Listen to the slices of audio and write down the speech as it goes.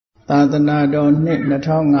သာသနာတော်နှစ်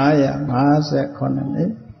2558နှ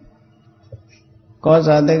စ်ကော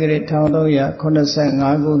ဇာတက္ကရာ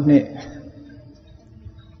1385ခုနှစ်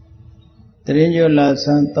တရင်းကျွလဆ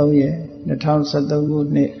န်း3ရက်2013ခု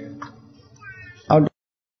နှစ်အောက်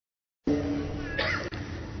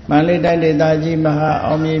မန္တလေးတိုင်းဒေသကြီးမဟာ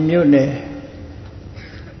အောင်မြေမြို့နယ်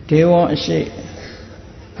ဒေဝွန်အရှိ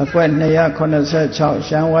အကွက်286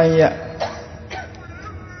ရှမ်းဝိုင်းရ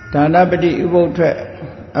ဒါနပတိဥပုပ်ထွက်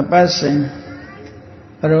အပတ်စဉ်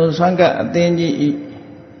အရုံဆွမ်းကအသင်းကြီးဤ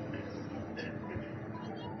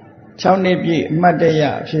6နှစ်ပြည့်အမှတ်တရ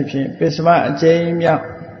ဖြစ်ဖြင့်ပစ္စမအကျဉ်းမြောက်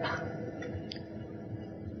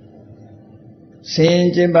ဆင်း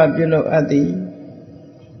ကျင်းပပြုလုပ်အပ်သည်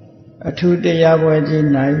အထူးတရားပွဲကြီး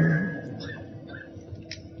၌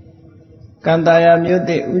ကံတာယာမြို့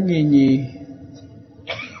သစ်ဥညီညီ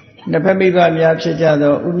နှစ်ဖက်မိဘများဖြစ်ကြ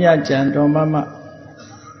သောဥမြကျန်တော်မမ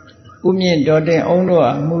ဥမြင့်တော်တင်အောင်တို့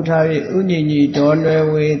အားမှုထား၍ဥညီညီတော်နွယ်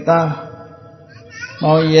ဝေသား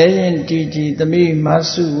မောင်ရဲရင်တီကြီးသမီးမ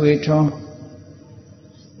ဆုဝေထွန်း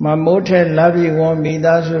မမိုးထဲလာပြီဝံမိ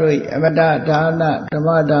သားစုတို့အမတဒါနဓမ္မ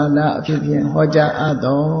ဒါနအဖြစ်ဖြင့်ဟောကြားအပ်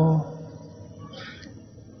သော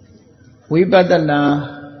ဝိပဿနာ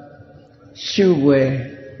ရှုွယ်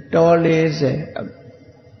တော်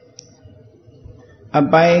40အ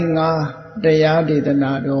ပိုင်း9တရားဒေသ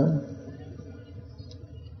နာတော်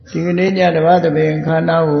ဒီကနေ့ညတပတ်တပင်ခန္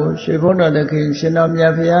ဓာကိုရွှေဘုန်းတော်သခင်ရှင်တော်မြ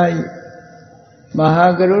တ်ဖရာ၏မဟာ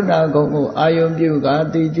ကရုဏာဂုဏ်ကိုအာယုံပြုကာ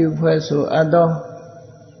တိကျဖွဲ့ဆိုအပ်သော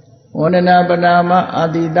ဝန္ဒနာပနာမအာ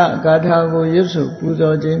တိတဂါထာကိုရွတ်ဆိုပူ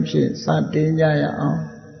ဇော်ခြင်းဖြင့်စတင်ကြရအောင်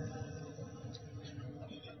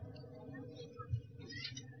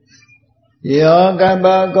ယောကပ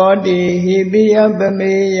ကောတိဟိပိယပ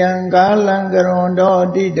မေယံကာလံကရွန်တော်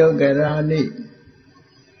တိတုကရာနိ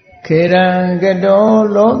ခေရံကတော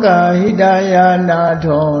လောကဟိတယာနာ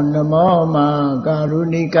ထောနမောမာကာရု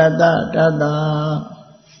ဏိကတတတ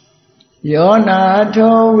ယောနာ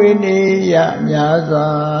ထောဝိနိယမြာစွာ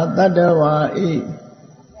တတ္တဝါဤ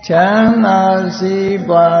ချမ်းသာစီး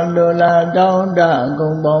ပွားလိုလားတောင်းတ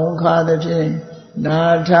ဂုံပေါင်းခါသဖြင့်နာ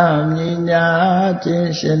ထမြညာခြ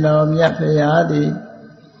င်းရှင်တော်မြတ်ဖရာသည်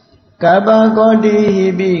ကပ္ပကောတိဟိ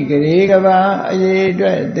ပိဂရေကဘာအရေးအတွ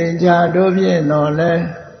က်သင်္ချာတို့ဖြင့်တော်လဲ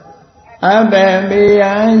အဘယ်မေ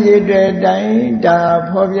ယံရည်တွေတိုင်းတာ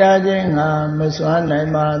ဖော်ပြခြင်းငါမစွမ်းနို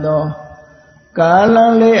င်ပါသောကာလ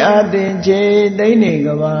လေးအတင်ချေသိနေက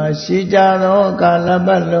ဘာရှိကြသောကာလပ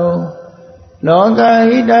တ်လုံးလောက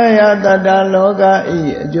ဟိတယတတလောကဤ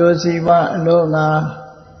အကျိုးစီးပွားအလို့ငါ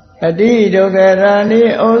အတိဒုက္ခရာနိ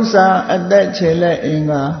ဥစ္စာအသက်ချေလက်အင်္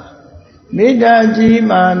ဂါမိတ္တကြီး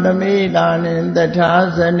မာသမိတာနှင့်တထာ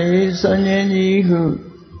ဇနီဆွန်ရင်ကြီးဟု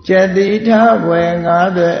ကျက်တိထဘွယ်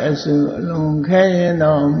90အစုအလွန်ခဲရင်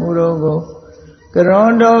တော်မူတော်ကိုကရွ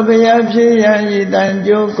န်တော်ဘုရားဖြစ်ရန်ဤတန်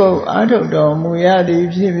ကြိုးကုတ်အာထုတ်တော်မူရသည်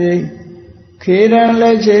ဖြစ်ပြီးခေရန်လ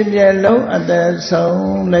က်ချေပြက်လုံးအသက်ဆုံး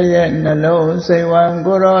လျက်နှလုံးစိတ်ဝံ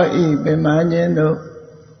ကိုရောဤပင်မခြင်းတို့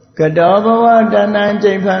ကတောဘဝတဏ္ဍ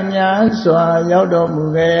ကျိဋ္ဌံများစွာရောက်တော်မူ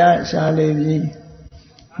ခဲ့ရရှာလေပြီ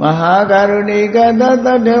မဟာကရုဏိကတတ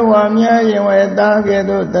တ္တဝါများယင်ဝေသားကဲ့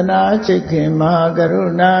သို့တနာချစ်ခင်မဟာကရု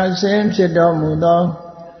ဏာရှင်ဖြစ်တော်မူသော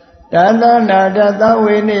တသနာတသ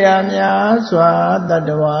ဝေနယများစွာတတ္တ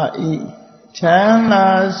ဝါဤချမ်းသာ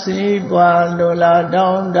စီးပွားလိုလားတော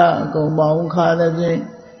င်းတဂုံပေါင်းခါသဖြင့်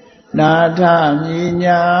နာထမြ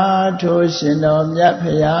ညာထိုရှင်တော်မြတ်ဖ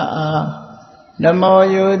ရာအားနမော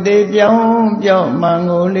ယုတိပြောင်းပြောင်းမှန်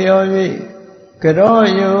ကိုလျော်၍ကရော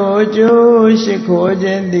ယုကျိုးရှိခိုးခြ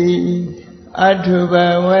င်းသည်အထုဘ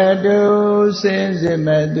ဝတုစင်စစ်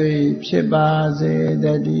မဲ့သွေဖြစ်ပါစေတ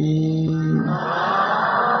ည်း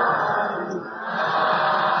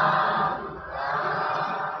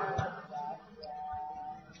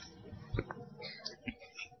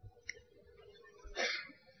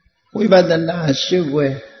ဝိပဿနာရှုွ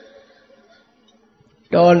ယ်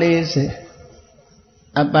တော်40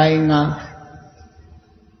အပိုင်း9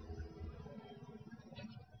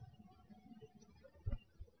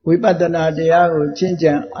ဝိပဿနာတရားကိုကျင့်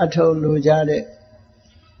ကြံအထောက်လိုကြတဲ့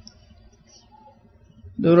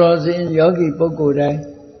သူတော်စင်ယောဂီပုဂ္ဂိုလ်တိုင်း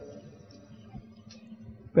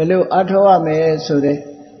ဘယ်လိုအထောက်ရမယ်ဆိုတဲ့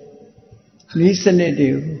ဤစနစ်တွေ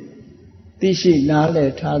ကိုသိရှိနားလ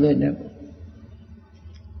ည်ထားတဲ့နဲ့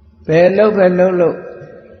ဘယ်လို့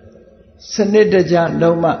စနစ်တကျ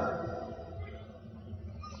လုံးမ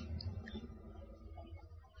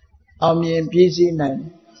အောင်မြင်ပြည့်စည်နိုင်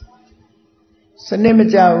စနစ်မ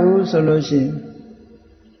ကျဘူးဆိုလို့ရှိရင်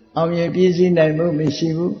အောင်မြင်ပြည့်စည်နိုင်မှုမရှိ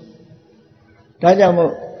ဘူးဒါကြောင့်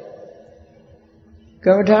မို့က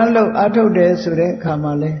မ္မထာလုပ်အထုတ်တယ်ဆိုတဲ့အခါ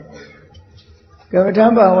မှာလဲ ကမ္မထ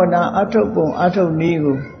ဘာဝနာအထုတ်ပုံအထုတ်နည်း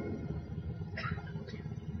ကို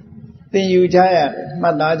သင်ယူကြရတယ်မှ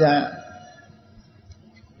တ်သားကြရ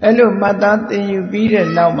အဲ့လိုမှတ်သားသင်ယူပြီးတဲ့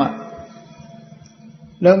နောက်မှာ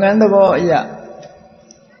လုပ်ငန်းသဘောအရ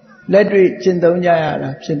လက်တွေ့ကျင့်သုံးကြရတာ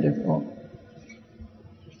ဖြစ်တယ်ပေါ့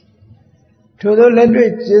ထို့သောလက်တွေ့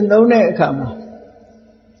ကျင့်သုံးတဲ့အခါမှာ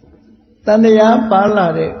တဏှာပါလာ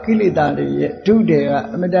တဲ့ကိလေသာတွေရဲ့ဒုတွေက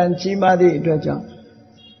အမတန်ကြီးမားသည့်အတွက်ကြောင့်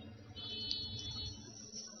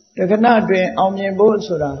တခဏတွင်အောင်မြင်ဖို့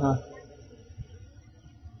ဆိုတာဟာ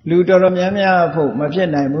လူတော်တော်များများဖို့မဖြစ်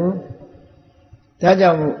နိုင်ဘူးဒါ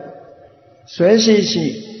ကြောင့်မို့ဆွဲရှိရှိ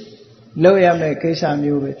လုပ်ရမယ့်ကိစ္စ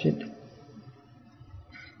မျိုးပဲဖြစ်တယ်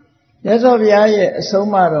မြတ်စွာဘုရားရဲ့အဆုံး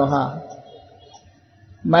အမတော်ဟာ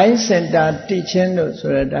mind center teaching လို့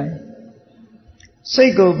ဆိုတဲ့အတိုင်းစိ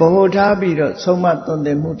တ်ကိုဗဟိုထားပြီးတော့ဆုံးမသွန်သ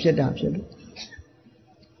င်မှုဖြစ်တာဖြစ်လို့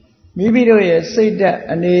မိမိတို့ရဲ့စိတ်ဓာတ်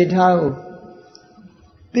အနေအထားကို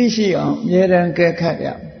သိရှိအောင်အမြဲတမ်းကဲခတ်ရ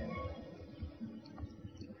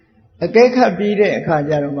အကဲခတ်ပြီးတဲ့အခါ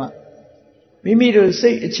ကျတော့မှမိမိတို့စိ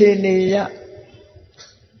တ်အခြေအနေရ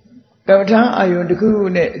ကမ္မထအာယုန်တစ်ခုခု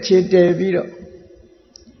နဲ့အခြေတည်ပြီးတော့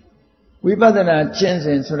ဝိပဿနာကျင့်စ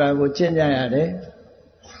ဉ်ဆိုတာကိုကျင့်ကြရတယ်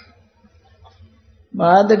မ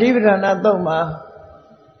ဟာတတိပဌာနာသုတ်မှာ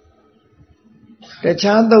တ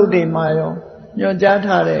ခြားသုတ်တွေမှာရောညွှန်ကြား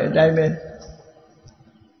ထားတဲ့အတိုင်းပဲ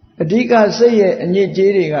အဓိကစိတ်ရဲ့အညစ်အ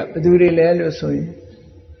ကြေးတွေကဘယ်သူတွေလဲလို့ဆိုရင်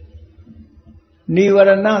နိဝရ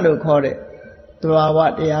ဏလို့ခေါ်တဲ့သဘာဝ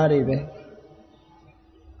တရားတွေပဲ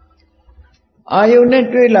အာယုန်နဲ့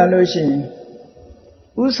တွေ့လာလို့ရှိရင်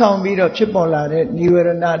ဥဆောင်ပြီးတော့ဖြစ်ပေါ်လာတဲ့နိဝရဏ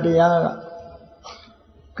တရားက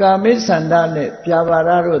ကာမိသန္တာနဲ့ပြာပါဒ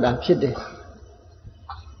တို့သာဖြစ်တယ်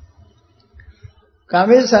ကာ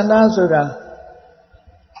မိသန္တာဆိုတာ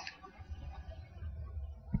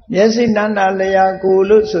မျက်စိနာနာလျာကိုယ်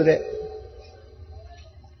လို့ဆိုတဲ့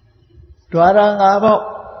ဓဝါရ၅ပေါက်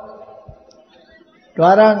ဓ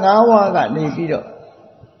ဝါရ၅ဝါကနေပြီးတော့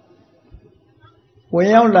ဝင်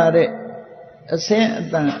ရောက်လာတဲ့အစင်းအ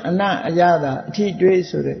တန်အနံ့အရသာအထီးတွေး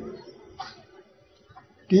ဆိုတဲ့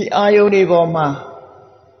ဒီအာယုန်တွေပေါ်မှာ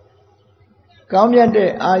ကောင်းမြတ်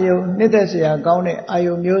တဲ့အာယုန်နှစ်သက်စရာကောင်းတဲ့အာ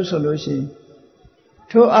ယုန်မျိုးဆိုလို့ရှိရင်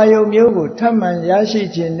ထိုအာယုန်မျိုးကိုထပ်မံရရှိ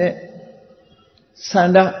ခြင်းနဲ့ဆ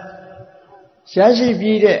န္ဒရရှိ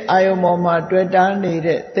ပြီးတဲ့အာယုန်ပေါ်မှာတွေ့တာနေ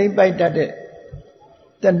တဲ့သိမ့်ပိုက်တတ်တဲ့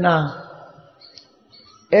တဏှာ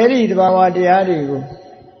အဲ့ဒီတဘာဝတရားတွေကို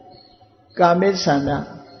ကာမိသန္တာ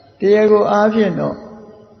တရားကိုအားဖြင့်တော့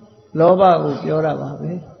လောဘကိုပြောတာပါ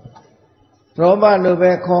ပဲလောဘလို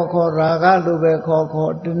ပဲခေါ်ခေါ်ရာဂလိုပဲခေါ်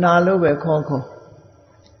ခေါ်တဏှာလိုပဲခေါ်ခေါ်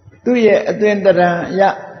သူ့ရဲ့အသင်္တရံအရ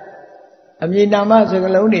အမည်နာမစ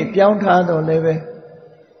ကားလုံးတွေပြောင်းထားတော့လည်းပဲ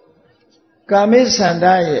ကာမိသန္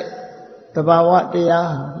တာရဲ့တဘာဝတ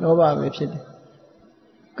ရားလောဘပဲဖြစ်တယ်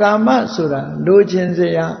ကာမဆိုတာလိုချင်စ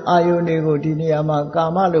ရာအာယုန်တွေကိုဒီနေရာမှာကာ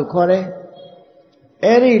မလို့ခေါ်တယ်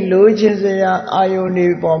အဲ့ဒီလိုချင်စရာအာယုန်တွေ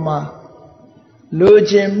ပေါ်မှာလို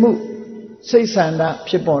ချင်မှုစိတ်ဆန္ဒ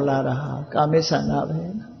ဖြစ်ပေါ်လာတာဟာကာမိဆန္ဒပဲ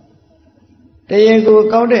တရားကို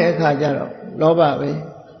ကောင်းတဲ့အခါကျတော့လောဘပဲ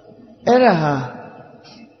အဲ့ဒါဟာ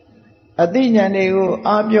အသိဉာဏ်တွေကို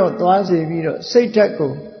အားပြော့သွားစေပြီးတော့စိတ်ဓာတ်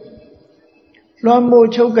ကိုလွှမ်းမိုး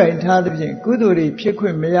ချုပ်ကင်ထားသဖြင့်ကုသိုလ်တွေဖြစ်ခွ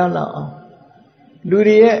င့်မရတော့အောင်လူ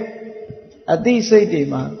တွေရဲ့အသိစိတ်တွေ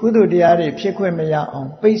မှာကုသိုလ်တရားတွေဖြစ်ခွင့်မရအောင်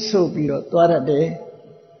ပိတ်ဆို့ပြီးတော့သွားတတ်တယ်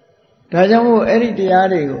ဒါကြောင့်မို့အဲ့ဒီတရား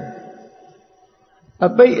တွေကိုအ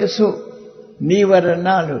ပိတ်အဆို့နိဝရဏ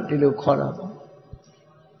လို့ဒီလိုခေါ်တာပေါ့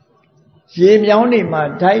ရေမြောင်းတွေမှာ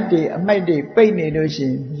ဓာတ်တွေအမိုက်တွေပိတ်နေလို့ရှိရ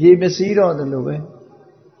င်ရေမစီးတော့သလိုပဲ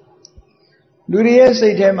လူတွေရဲ့စိ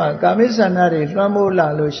တ်ထဲမှာကာမိသန္တာတွေလွှမ်းမိုးလာ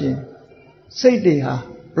လို့ရှိရင်စိတ်တွေဟာ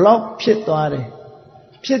block ဖြစ်သွားတယ်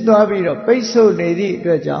ဖြစ်သွားပြီးတော့ပိတ်ဆို့နေသည့်အ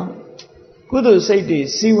တွက်ကြောင့်ကုသိုလ်စိတ်တွေ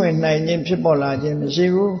စီးဝင်နိုင်ခြင်းဖြစ်ပေါ်လာခြင်းမရှိ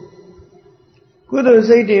ဘူးကုသိုလ်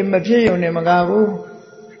စိတ်တွေမဖြစ်ုံနဲ့မကဘူး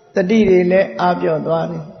တတိတွေလည်းအားပြော့သွား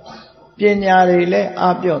တယ်ပညာတွေလည်း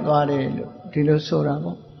အားပြော့သွားတယ်လို့ဒီလိုဆိုတာ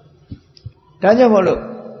ပေါ့ဒါကြောင့်မို့လို့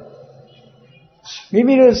မိ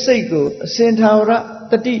မိတို့စိတ်ကိုအစင်ထာဝရ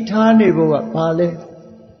တတိထားနေဖို့ကဘာလဲ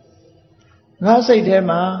ငါစိတ်ထဲ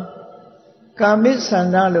မှာကာမိသန္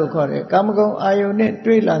တာလို့ခေါ်တယ်ကာမဂုဏ်အာယုန်နဲ့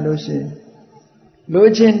တွေ့လာလို့ရှိရင်လို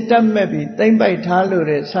ချင်တတ်မဲ့ပြီးသိမ့်ပိုက်ထားလို့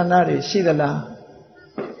တဲ့ဆန္ဒတွေရှိသလား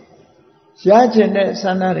ရချင်တဲ့ဆ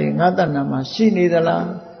န္ဒတွေငါတဏ္ဍာမှာရှိနေသလား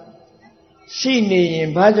ရှိနေရင်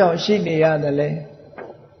ဘာကြောင့်ရှိနေရတယ်လဲ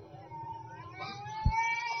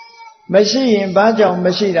မရှိရင်ဘာကြောင့်မ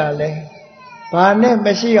ရှိတာလဲဘာနဲ့မ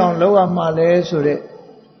ရှိအောင်လုပ်ရမှာလဲဆိုတဲ့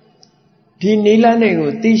ဒီနိလန်းတွေ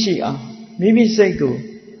ကိုသိရှိအောင်မိမိစိတ်ကို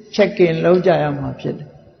check in လုပ်ကြရမှာဖြစ်တယ်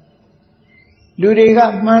လူတွေက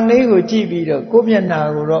မှန်လေးကိုကြည့်ပြီးတော့ကိုယ့်မျက်နှာ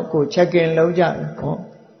ကိုတော့ကိုချက်ခင်လုံးကြတယ်ပေါ့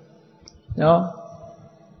နော်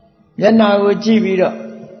မျက်နှာကိုကြည့်ပြီးတော့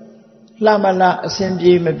လှမလှအစဉ်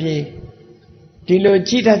ပြေမပြေဒီလို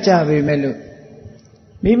ကြည့်တတ်ကြပေမဲ့လို့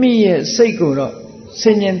မိမိရဲ့စိတ်ကိုတော့ဆ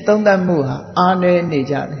င်ញင်သုံးသပ်မှုဟာအားနည်းနေ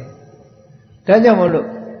ကြတယ်ဒါကြောင့်မို့လို့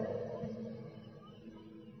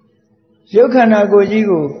ရုပ်ခန္ဓာကိုယ်ကြီး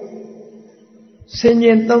ကိုဆင်ញ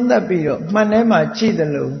င်သုံးသပ်ပြီးတော့မှန်ထဲမှာကြည့်တ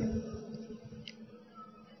ယ်လို့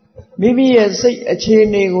မိမိရဲ့စိတ်အခြေအ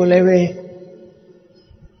နေကိုလည်းပဲ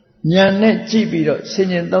ဉာဏ်နဲ့ကြည့်ပြီးတော့ဆင်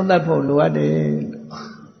ញင်သုံးသပ်ဖို့လိုအပ်တယ်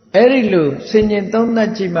အဲ့ဒီလိုဆင်ញင်သုံးသပ်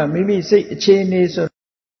ကြည့်မှမိမိစိတ်အခြေအနေဆို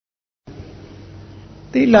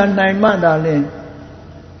သိလာနိုင်မှသာလျှင်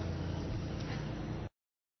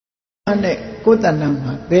အဲ့နဲ့ကိုယ်တဏ္ဍာ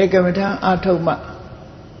မှာဘယ်ကမ္မထာအာထုတ်မှ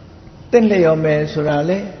တင့်လျော်မယ်ဆိုတာ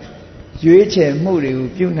လေရွေးချယ်မှုတွေကို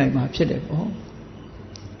ပြုနိုင်မှာဖြစ်တယ်ပေါ့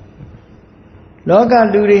လောက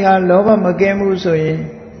လူတွေဟာလောဘမကင်းဘူးဆိုရင်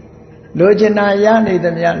လိုချင်တာရနေသ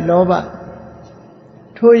မျှလောဘ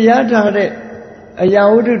ထိုရထားတဲ့အရာ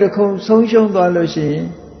ဝတ္ထုတစ်ခုဆုံးရှုံးသွားလို့ရှိရင်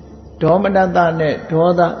ဒေါမနတနဲ့ဒေါ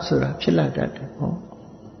သဆိုတာဖြစ်လာတတ်တယ်ပေါ့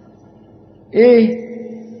အေး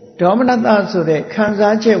ဒေါမနတဆိုတဲ့ခံ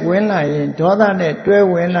စားချက်ဝင်လာရင်ဒေါသနဲ့တွဲ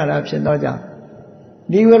ဝင်လာတာဖြစ်တော့ကြောင့်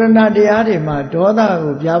နိဝရဏတရားတွေမှာဒေါသ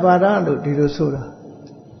ကိုဗျာပါဒလို့ဒီလိုဆိုတာ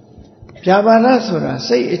ဗျာပါဒဆိုတာ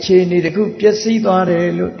စိတ်အခြေအနေတစ်ခုပျက်စီးသွားတယ်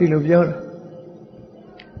လို့ဒီလိုပြောတာ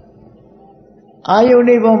အာယုန်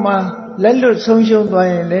ဒီပေါ်မှာလက်လွတ်ဆုံးရှုံးသွား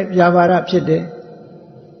ရင်လည်းဗျာပါဒဖြစ်တယ်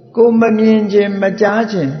ကိုမမြင်ခြင်းမကြား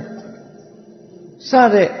ခြင်းစ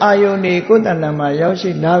တဲ့အာယုန်တွေကိုယ်တဏ္ဍာမှာရောက်ရှိ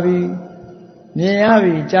လာပြီမြင်ရ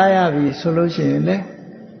ပြီကြားရပြီဆိုလို့ရှိရင်လည်း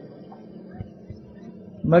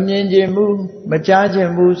မမြင်ခြင်းဘူးမကြားခြ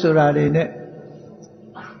င်းဘူးဆိုတာတွေနဲ့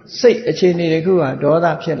စိတ်အခြေအနေတစ်ခုဟာဒေါသ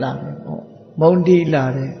ဖြစ်လာတယ်ပေါ့မုန်းတီးလာ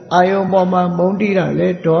တယ်အာယုံပေါ်မှာမုန်းတီးတာလဲ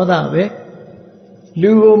ဒေါသပဲ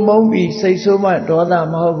လူကိုမုန်းပြီးစိတ်ဆိုးမှဒေါသ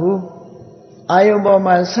မဟုတ်ဘူးအာယုံပေါ်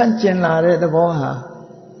မှာဆန့်ကျင်လာတဲ့သဘောဟာ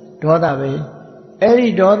ဒေါသပဲအဲ့ဒီ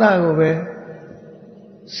ဒေါသကိုပဲ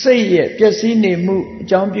စိတ်ရဲ့ပျက်စီးနေမှုအ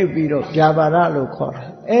ကြောင်းပြုပြီးတော့ဗျာပါဒလို့ခေါ်တာ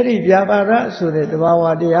အဲ့ဒီဗျာပါဒဆိုတဲ့တဘာဝ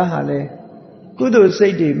တရားဟာလေကုသိုလ်စိ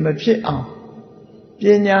တ်တွေမဖြစ်အောင်ပ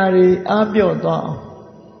ညာတွေအားပြော့သွားအောင်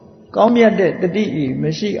ကောင်းမြတ်တဲ့တတိဤမ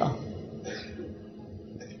ရှိအောင်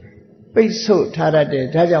ပိတ်ဆို့ထားတတ်တယ်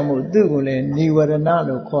ဒါကြောင့်မို့သူ့ကိုလည်းနိဝရဏ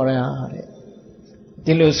လို့ခေါ်ရတဲ့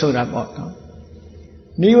ဒီလိုဆိုတာပေါ့နော်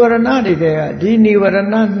နိဝရဏတွေကဒီနိဝရဏ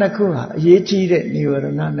နှစ်ခုဟာအရေးကြီးတဲ့နိဝရဏ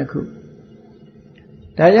နှစ်ခု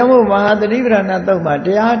ဒါကြောင့်မို့မဟာသတိပ္ပဏသုတ်မှာတ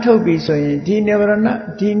ရားထုတ်ပြီးဆိုရင်ဒီနိဝ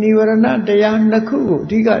ရဏတရားနှစ်ခုကိုအ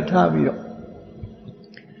ဓိကထားပြီးတော့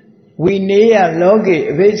ဝိနည်းယလောကေ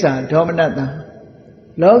အဘိဇ္ဇာဒေါမနတံ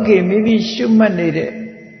လောကေမိမိရှုမှတ်နေတဲ့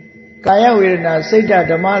ကာယဝေဒနာစိတ်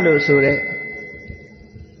ဓမ္မလို့ဆိုတဲ့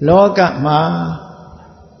လောကမှာ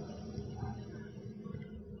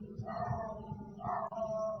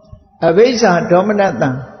အဘိဇ္ဇာဒေါမနတံ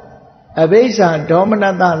အဘိဇ္ဇာဒေါမန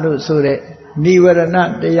တလို့ဆိုတဲ့နိဝရဏ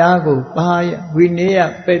တရားကိုပါရဝိနည်းယ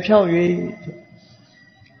ပယ်ဖြောက်၍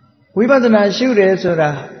ဝိပဿနာရှုတယ်ဆို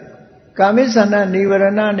တာကာမိသန္နနိဝရဏ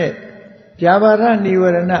နဲ့ဗျာပါဒနိဝရ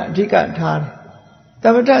ဏအဓိကထားတယ်သ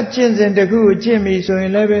မထကျင့်စဉ်တစ်ခုကိုကျင့်ပြီဆိုရ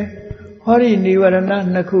င်လည်းပဲဟောဒီနိဝရဏ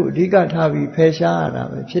နှစ်ခုအဓိကထားပြီးဖယ်ရှားရတာ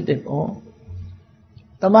ပဲဖြစ်တယ်ပေါ့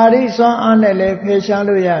တမာတိစွမ်းအားနဲ့လည်းဖယ်ရှား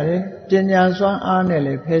လို့ရတယ်ပညာစွမ်းအားနဲ့လ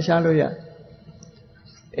ည်းဖယ်ရှားလို့ရတယ်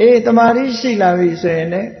အေးတမာတိရှိလာပြီဆိုရင်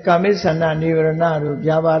လည်းကာမိသန္နနိဝရဏတို့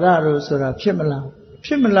ဗျာပါဒတို့ဆိုတာဖြစ်မ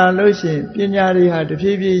လာလို့ရှိရင်ပညာတွေဟာတဖြ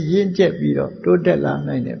ည်းဖြည်းရင့်ကျက်ပြီးတော့တိုးတက်လာ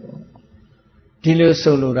နိုင်တယ်ပေါ့ဒီလို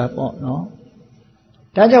ဆိုလိုတာပေါ့နော်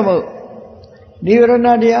ဒါကြောင့်မို့နိဝရဏ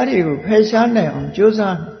တရားတွေကိုဖယ်ရှားနိုင်အောင်ကြိုး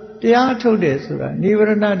စားတရားထုတ်တယ်ဆိုတာနိဝရ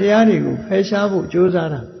ဏတရားတွေကိုဖယ်ရှားဖို့ကြိုးစား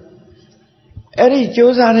တာအဲ့ဒီ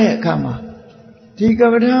ကြိုးစားတဲ့အခါမှာဒီက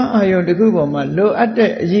မ္မထာအာယုန်တစ်ခုပေါ်မှာလိုအပ်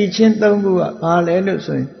တဲ့အရည်ချင်း၃ခုကဘာလဲလို့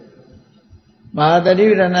ဆိုရင်မဟာသတိ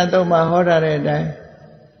ပဋ္ဌာန်သုတ်မှာဟောထားတဲ့အတိုင်း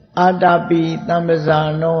အာတာပိသမ္ပဇာ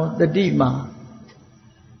နောတတိမာ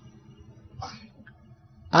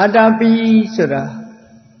အာတာပိဆိုတာ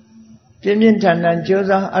ပြင်းပြင်းထန်ထန်ကြိုး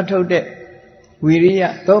စားအထုတ်တဲ့ဝိရိယ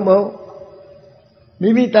သို့မဟုတ်မိ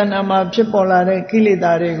မိတဏ္ဍာမှာဖြစ်ပေါ်လာတဲ့ကိလေ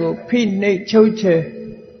သာတွေကိုဖိနှိပ်ချုပ်ချယ်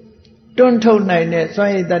တွန်းထုတ်နိုင်တဲ့စွ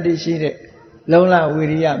မ်းရည်တတ္တိရှိတဲ့လုံလဝိ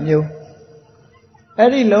ရိယမျိုးအဲ့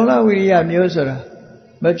ဒီလုံလဝိရိယမျိုးဆိုတာ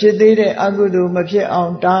မဖြစ်သေးတဲ့အကုသိုလ်မဖြစ်အော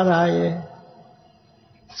င်တားတာရဲ့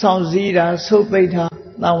ဆောင်စည်းတာဆုပ်ပိတ်တာ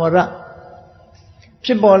သံဝရဖြ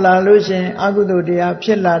စ်ပေါ်လာလို့ရှင်အကုသိုလ်တရားဖြ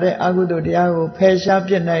စ်လာတဲ့အကုသိုလ်တရားကိုဖယ်ရှား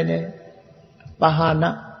ပြစ်နိုင်တယ်ပဟာန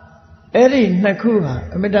အဲ့ဒီနှစ်ခုဟာ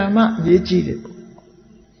အမြဲတမ်းအရေးကြီးတယ်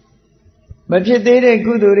မ မဖြစ်သေးတဲ့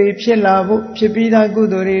ကုသိုလ်တွေဖြစ်လာဖို့ဖြစ်ပြီးသားကု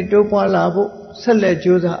သိုလ်တွေတိုးပွားလာဖို့ဆက်လက်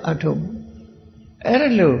ကြိုးစားအထောက်အဲ့ဒါ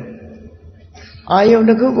လို့အာယုန်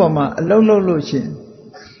တစ်ခုပေါ်မှာအလုံးလုံးလို့ရှင်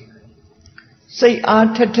စိတ်အား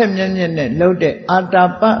ထက်ထက်မြက်မြက်နဲ့လှုပ်တဲ့အာတာ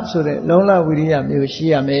ပဆိုတဲ့လုံလဝိရိယမျိုးရှိ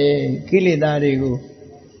ရမယ်ကိလေသာတွေကို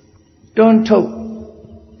တွန်းထုတ်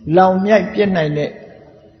လောင်မြိုက်ပြစ်နိုင်တဲ့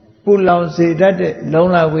ပူလောင်စေတတ်တဲ့လုံ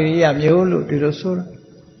လဝိရိယမျိုးလို့ဒီလိုဆိုတာ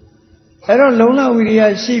အဲ့တော့လုံလဝိရိယ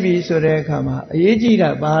ရှိပြီဆိုတဲ့အခါမှာအရေးကြီးတာ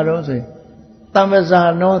ဘာတော့ဆိုရင်တမ္ပဇာ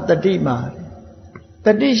နောတတိမာတ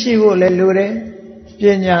တိရှိဖို့လည်းလိုတယ်ပ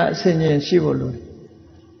ညာအစဉ်ဉာဏ်ရှိဖို့လိုတယ်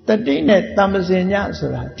တတိနဲ့တမ္ပဇင်ညဆို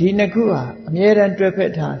တာဒီနှစ်ခုဟာအမြဲတမ်းတွဲဖ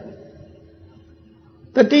က်ထား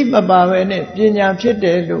တယ်တတိမပါဘဲနဲ့ပညာဖြစ်တ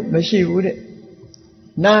ယ်လို့မရှိဘူးတဲ့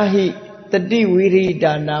နာဟိတတိဝိရိ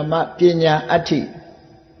ဒာနာမပညာအဋ္ဌိ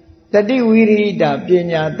တတိဝိရိဒာပ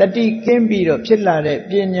ညာတတိကင်းပြီးတော့ဖြစ်လာတဲ့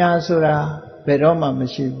ပညာဆိုတာဘယ်တော့မှမ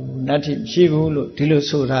ရှိဘူးနတ္ထိမရှိဘူးလို့ဒီလို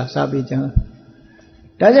ဆိုတာစာပေကျမ်း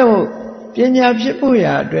ဒါကြောင့်ပညာဖြစ်ဖို့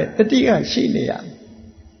ရာအတွက်တတိကရှိနေရ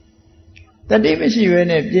တတိမရှိဘဲ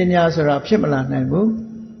နဲ့ပညာဆိုတာဖြစ်မလာနိုင်ဘူး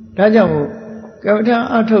ဒါကြောင့်ကမ္မထာ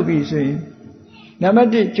အထုတ်ပြီးဆိုရင်နံပါတ်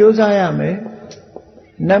1ကြိုးစားရမယ်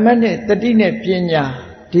နံပါတ်2တတိနဲ့ပညာ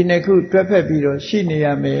ဒီနှစ်ခုတွဲဖက်ပြီးတော့ရှိနေရ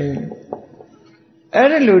မယ်အဲ့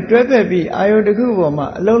ဒါလို့တွဲဖက်ပြီးအာယုတစ်ခုပေါ်မှာ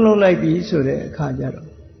အလုံးလုံးလိုက်ပြီးဆိုတဲ့အခါကျတော့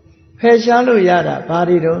ဖယ်ရှားလို့ရတာဘာ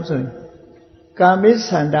တွေတုံးဆိုရင်ကာမိသ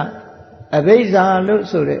န္တာအဘိဇ္ဇာလို့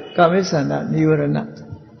ဆိုတဲ့ကာမိသန္တာនិဝရဏ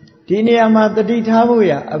ဒီနေရာမှာတတိထားဖို့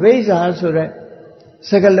ရအဘိဇ္ဇာဆိုတဲ့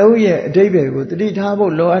စကလုံးရဲ့အဓိပ္ပာယ်ကိုတတိထား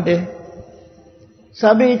ဖို့လိုအပ်တယ်စာ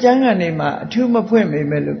ပေကျမ်းကနေမှာအထူးမဖွင့်မိ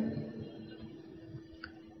မယ်လို့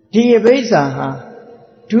ဒီအဘိဇ္ဇာဟာ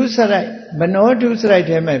ဒုစရိုက်မနောဒုစရိုက်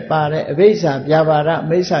ထဲမှာပါတဲ့အဘိဇ္ဇာဗျာပါဒ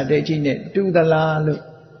မိစ္ဆာဒိဋ္ဌိနဲ့တူသလားလို့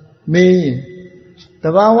မေးရင်တ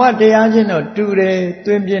ဘာဝတရားချင်းတော့တူတယ်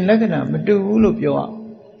တွင်ပြင်လက္ခဏာမတူဘူးလို့ပြောအောင်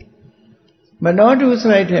မနောဒုစ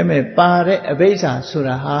ရိုက်ထဲမှာပါတဲ့အဘိဇ္ဇာဆို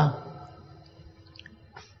တာဟာ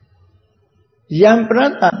ယံပရ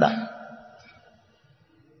တ္တ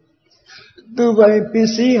သူပိုင်ပစ္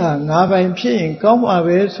စည်းဟာငါပိုင်ဖြစ်ရင်ကောင်းပါ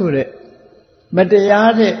ပဲဆိုတဲ့မတ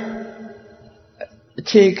ရားတဲ့အ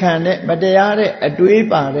ခြေခံတဲ့မတရားတဲ့အတွေး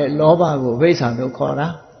ပါတဲ့လောဘကိုဝိဇ္ဇာလို့ခေါ်တာ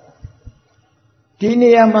ဒီနေ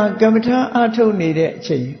ရာမှာကမ္မထာအထုတ်နေတဲ့အ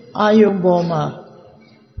ချိန်အာယုံပေါ်မှာ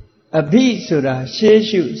အဘိဆိုတာရှေး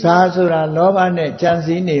ရှုဇာဆိုတာလောဘနဲ့ကြံစ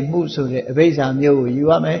ည်နေမှုဆိုတဲ့အဘိဇ္ဇာမျိုးကိုယူ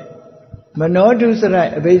ရမယ်မနောဒုစရို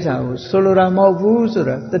က်အဘိဇ္ဇာကိုဆိုလိုတာမဟုတ်ဘူးဆို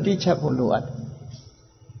တာတတိချက်ဖို့လိုအပ်တယ်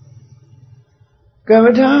ကမ္မ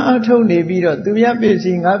ထာအထုတ်နေပြီးတော့သူများပစ္စ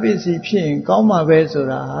ည်းငါပစ္စည်းဖြစ်ရင်ကောင်းမှာပဲဆို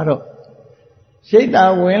တာတော့ရိတ်တာ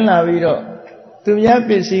ဝင်လာပြီးတော့သူများပ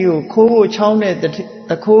စ္စည်းကိုခိုးဖို့ချောင်းတဲ့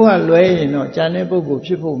တခိုးကလွဲရင်တော့ဉာဏ်တဲ့ပုဂ္ဂိုလ်ဖြ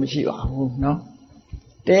စ်ဖို့မရှိပါဘူးเนาะ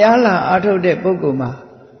တရားလာအထုတ်တဲ့ပုဂ္ဂိုလ်မှာ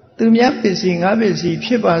သူများပစ္စည်းငါပစ္စည်းဖြ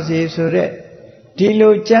စ်ပါစေဆိုတဲ့ဒီ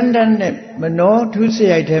လိုကြမ်းတမ်းတဲ့မနောဒုစ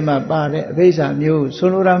ရိုက်ထဲမှာပါတဲ့အဘိဇ္ဇာမျိုးဆို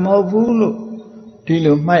လိုတာမဟုတ်ဘူးလို့ဒီ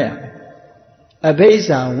လိုမှတ်ရမယ်အဘိဇ္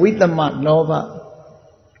ဇာဝိသမလောဘ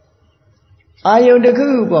အာယုန်တစ်ခု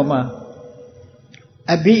ပေါ်မှာ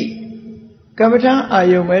အဘိကမ္မထာအာ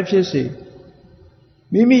ယုံပဲဖြစ်စေ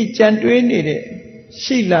မိမိကြံတွေးနေတဲ့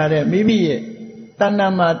ရှိလာတဲ့မိမိရဲ့တဏ္ဍာ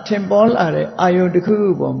မှာထင်ပေါ်လာတဲ့အာယုံတစ်ခုခု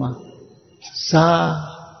ပေါ်မှာဇာ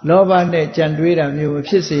လောဘနဲ့ကြံတွေးတာမျိုးမ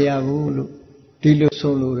ဖြစ်စေရဘူးလို့ဒီလို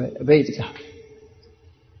ဆိုလိုတဲ့အဘိဓါ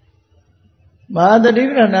မဟာတတိ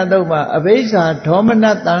ပဌာနာတုတ်မှာအဘိဇ္ဇာဒေါမန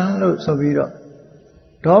တံလို့ဆိုပြီးတော့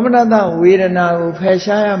ဒေါမနတဝေဒနာကိုဖယ်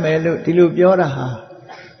ရှားရမယ်လို့ဒီလိုပြောတာဟာ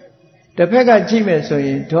တစ်ဖက်ကကြည့်မယ်ဆိုရ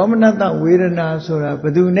င်ဒေါမနတဝေဒနာဆိုတာဘ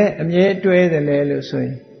ယ်သူနဲ့အမြဲတွဲတယ်လဲလို့ဆိုရ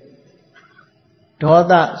င်ဒေါ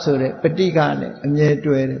သဆိုတဲ့ပဋိက္ခနဲ့အမြဲ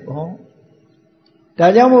တွဲတယ်ပေါ့ဒါ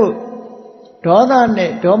ကြောင့်မို့ဒေါသ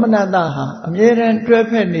နဲ့ဒေါမနတဟာအမြဲတမ်းတွဲ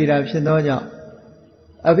ဖက်နေတာဖြစ်သောကြောင့်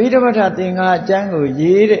အဘိဓမ္မထသင်္ဃာအကျမ်းကို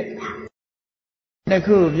ရေးတဲ့နှစ်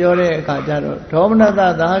ခုပြောတဲ့အခါကျတော့ဒေါမနတ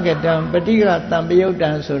သာကတံပဋိက္ခတံပယုတ်တံ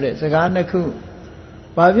ဆိုတဲ့စကားနှစ်ခု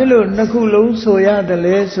ဘာဖြစ်လို့နှစ်ခုလုံးဆိုရတယ်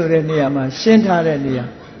လဲဆိုတဲ့နေရာမှာရှင်းထားတဲ့နေရာ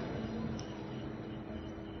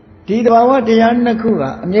ဒီတဘာဝတရားနှစ်ခုက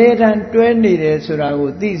အမြဲတမ်းတွဲနေတယ်ဆိုတာကို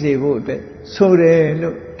သိစေဖို့အတွက်ဆိုတယ်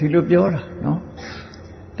လို့ဒီလိုပြောတာနော်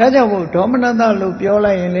ဒါကြောင့်မို့ဒေါမနတလို့ပြော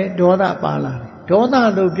လိုက်ရင်လေဒေါသပါလာတယ်ဒေါသ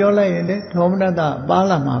လို့ပြောလိုက်ရင်လေဒေါမနတပါ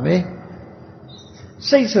လာမှာပဲ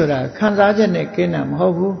စိတ်ဆိုတာခံစားချက်နဲ့ကင်းတာမဟု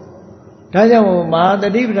တ်ဘူးဒါကြောင့်မို့မဟာတ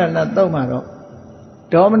တိပဌာနာတုတ်မှာတော့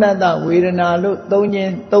ဒေါမနတဝေဒနာလို့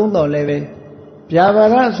သုံးတော်လည်းပဲဗျာပါ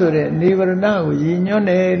ဒဆိုတဲ့နိဗ္ဗာန်ကိုရည်ညွှန်း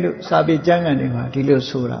တယ်လို့စာပေကျမ်းဂန်တွေမှာဒီလို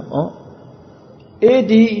ဆိုတာပေါ့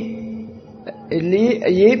ဒီ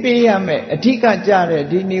အရေးပေးရမယ်အဓိကကြတဲ့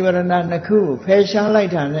ဒီနိဗ္ဗာန်နှစ်ခုကိုဖယ်ရှားလို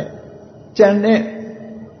က်တာနဲ့ကြံတဲ့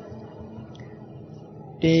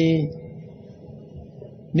ဒီ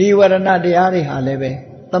နိဝရဏတရားတွေဟာလည်းပဲ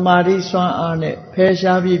တမာတိစွမ်းအားနဲ့ဖယ်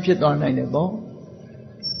ရှားပြီးဖြစ်သွားနိုင်တယ်ပေါ့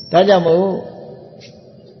ဒါကြောင့်မို့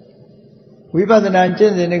ဝိပဿနာကျ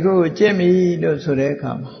င့်စဉ်တစ်ခုကိုကျင့်ပြီလို့ဆိုတဲ့အ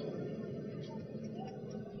ခါမှာ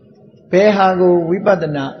ဘယ်ဟာကိုဝိပဿ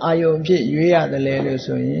နာအာယုံဖြစ်ရွေးရတယ်လဲလို့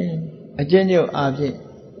ဆိုရင်အကျဉ်းချုပ်အားဖြင့်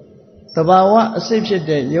သဘာဝအစစ်ဖြစ်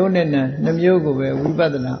တဲ့ယုံနဲ့နံနှမျိုးကိုပဲဝိပ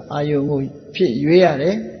ဿနာအာယုံကိုဖြစ်ရွေးရတ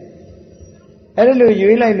ယ်အဲ့ဒါလို့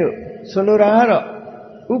ရွေးလိုက်လို့ဆိုလိုတာကတော့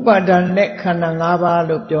ဥပါဒဏ်နဲ့ခန္ဓာ၅ပါး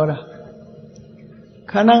လို့ပြောတာ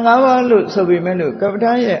ခန္ဓာ၅ပါးလို့ဆိုပေမဲ့လို့ကပ္ပဋ္ဌာ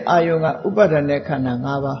န်းရဲ့အာယုံကဥပါဒဏ်နဲ့ခန္ဓာ၅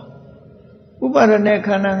ပါးဥပါဒဏ်နဲ့ခ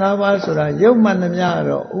န္ဓာ၅ပါးဆိုတာယုတ်မှန်သမျှ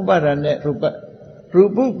တော့ဥပါဒဏ်နဲ့ရူ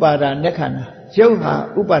ပပါဒနဲ့ခန္ဓာယုတ်ဟာ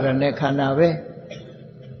ဥပါဒဏ်နဲ့ခန္ဓာပဲ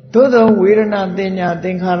သို့သောဝေဒနာတင်ညာသ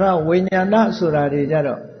င်္ခါရဝိညာဏဆိုတာတွေကြ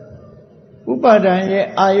တော့ဥပါဒဏ်ရဲ့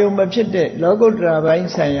အာယုံမဖြစ်တဲ့လောကုတ္တရာပိုင်း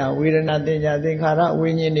ဆိုင်ရာဝေဒနာတင်ညာသင်္ခါရဝိ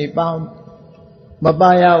ညာဉ်တွေပေါင်းမ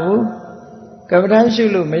ပါရဘူးကပ္ပဋ္ဌာန်းရှု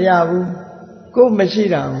လို့မရဘူးကိုယ်မရှိ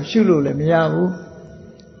တာကိုရှုလို့လည်းမရဘူး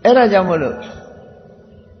အဲ့ဒါကြောင့်မို့လို့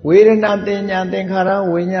ဝေဒနာတင်ညာသင်္ခါရ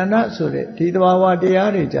ဝိညာဏဆိုတဲ့ဒီသဘာဝတ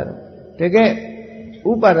ရားတွေကြတော့တကယ်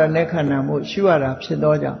ဥပါဒณะခန္ဓာမို့ရှုရတာဖြစ်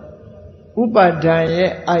သောကြောင့်ဥပါဒံ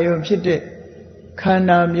ရဲ့အာယုံဖြစ်တဲ့ခန္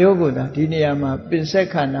ဓာမျိုးကိုသာဒီနေရာမှာပင်ဆက်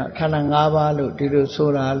ခန္ဓာ၅ပါးလို့ဒီလိုဆို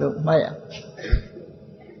တာလို့မှတ်ရ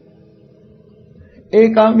အေ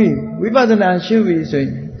ကောင်းပြီဝိပဿနာရှုပြီဆိုရ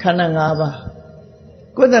င်ခန္ဓာ၅ပါး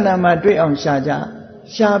ကိုယ်တဏ္ဍာမှာတွေ့အောင်ရှာကြ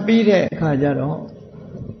ရှာပြီးတဲ့အခါကျတော့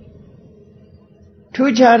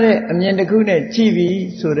ထူးခြားတဲ့အမြင်တစ်ခုနဲ့ကြည့်ပြီ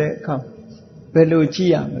ဆိုတဲ့အခါဘယ်လိုကြ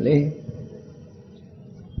ည့်ရမလဲ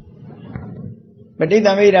ပဋိသ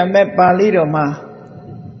မ္မိဓမ္မပါဠိတော်မှာ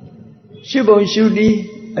ရှုပုံရှုနည်း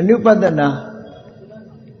အနုပဒနာ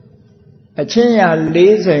အချင်းရာ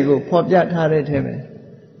40ကိုဖော်ပြထားတဲ့ထဲမှာ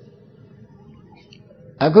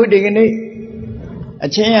အခုဒီကနေ့အ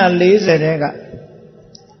ချင်းရာ40တဲ့က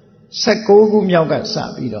19ခုမြောက်ကစ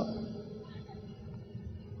ပြီးတော့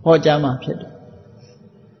ဟောကြားမှာဖြစ်တယ်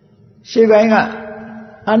ရှေ့ပိုင်းက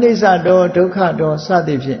အနိစ္စတောဒုက္ခတောစသ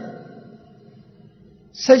ည်ဖြင့်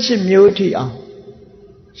18မျိုးထိအောင်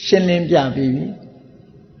ရှင်းလင်းပြပြီးပြီ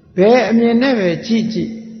ဘယ်အမြင်နဲ့ပဲကြည့်ကြ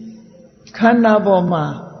ည့်ခန္ဓာပေါ်မှာ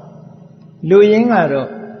လူရင်းကတော့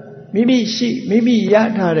မိမိရ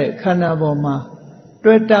ထားတဲ့ခန္ဓာပေါ်မှာ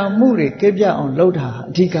တွေ့တာမှုတွေကပြအောင်လုပ်တာ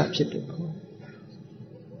အဓိကဖြစ်တယ်ပေါ့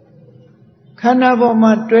ခန္ဓာပေါ်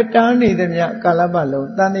မှာတွေ့တာနေသမျှကာလပတ်လုံး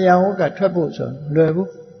တန်တရားဝကထွက်ဖို့ဆိုလွယ်ဘူး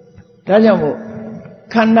ဒါကြောင့်မို့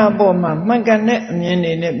ခန္ဓာပေါ်မှာမှန်ကန်တဲ့အမြင်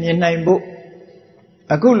တွေနဲ့မြင်နိုင်ဖို့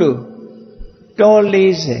အခုလိုတော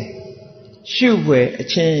40ရှုွယ်အ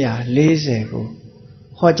ချင်းရာ40ကို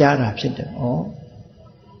ဟောကြားတာဖြစ်တယ်။ဩ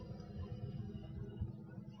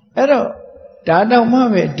အဲ့တော့ဒါတော့မှ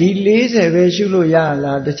ပဲဒီ40ပဲရှုလို့ရ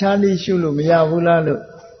လားတခြားနည်းရှုလို့မရဘူးလားလို့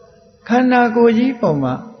ခန္ဓာကိုယ်ကြီးပုံ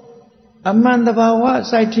မှာအမှန်တဘာဝ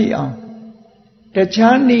စိုက်ထိအောင်တ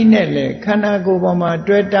ခြားနည်းနဲ့လေခန္ဓာကိုယ်ပေါ်မှာ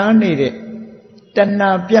တွေ့တာနေတဲ့တဏှာ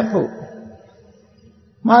ပြတ်ဖို့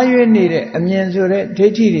မှားယွင်းနေတဲ့အမြင်ဆိုတဲ့ဒိ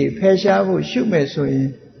ဋ္ဌိတွေဖယ်ရှားဖို့ရှုမယ်ဆိုရင်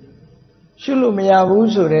ရှုလို့မရဘူး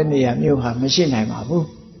ဆိုတဲ့နေရာမျိုးဟာမရှိနိုင်ပါဘူး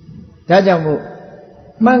ဒါကြောင့်မို့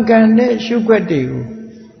မှန်ကန်တဲ့ရှုွက်တွေကို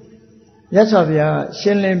မြတ်စွာဘုရားရှ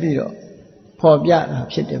င်းလင်းပြီးတော့ဖော်ပြတာ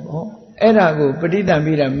ဖြစ်တယ်ပေါ့အဲ့ဒါကိုပဋိသင်္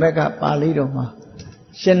ဗိဓမက္ခပါဠိတော်မှာ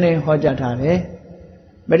ရှင်းလင်းဟောကြားထားတယ်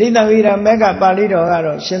ပဋိသင်္ဗိဓမက္ခပါဠိတော်က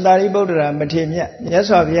တော့ရှင်သာရိပုတ္တရာမထေရမြတ်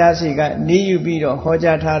စွာဘုရားစီကနီးယူပြီးတော့ဟော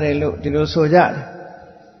ကြားထားတယ်လို့ဒီလိုဆိုကြတယ်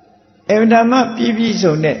အဗ္ဗဓမ္မပြည့်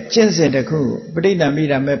စုံတဲ့ကျင့်စဉ်တစ်ခုကိုပဋိသင်္ဗိ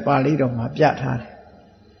ဓမ္မပါဠိတော်မှာပြထားတယ်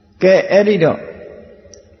ကဲအဲ့ဒီတော့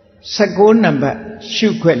19နံပါတ်ရှု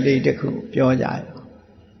ခွက်လေးတစ်ခုပြောကြရအောင်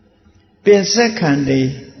ပင်စက္ခန္တိ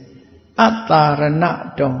အတ္တရဏ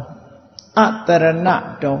တောအတ္တရဏ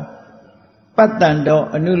တောပတ္တံတော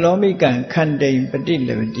အနုလောမိကံခန္တိပฏิလ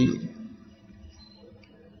ဝတိ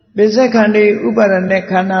ပင်စက္ခန္တိဥပါဒณะ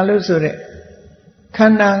ခန္ဓာလို့ဆိုတဲ့ခ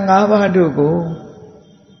န္ဓာ၅ပါးတို့ကို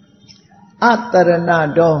အတ္တရဏ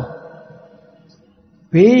တော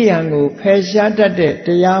ဘေးရန်ကိုဖယ်ရှားတတ်တဲ့တ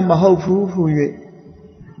ရားမဟုတ်ဘူးဟူ၍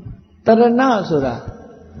တရဏဆိုတာ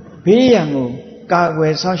ဘေးရန်ကိုကာကွ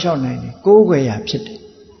ယ်ဆောက်ရှောက်နိုင်တယ်ကိုးကွယ်ရာဖြစ်တယ်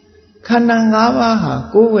ခန္ဓာ၅ပါးဟာ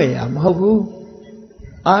ကိုးကွယ်ရာမဟုတ်ဘူး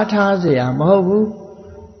အားထားเสียမဟုတ်ဘူး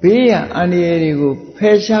ဘေးရန်အန္တရာယ်တွေကိုဖ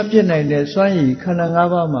ယ်ရှားပြစ်နိုင်တဲ့စွမ်းရည်ခန္ဓာ၅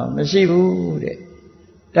ပါးမှာမရှိဘူးတဲ့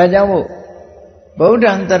ဒါကြောင့်မို့ဗုဒ္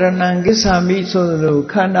ဓံတရဏံကိစ္ဆာမိဆိုလို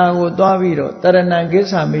ခန္ဓာကိုသွားပြီးတော့တရဏံကိစ္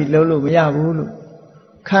ဆာမိလုံးလို့မရဘူးလို့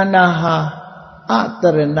ခန္ဓာဟာအတ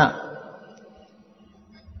ရဏ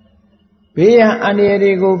ဘေးရန်အန္တရာယ်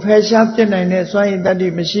တွေကိုဖယ်ရှားပြစ်နိုင်တဲ့စွမ်းရည်တတ္တိ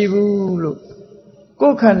မရှိဘူးလို့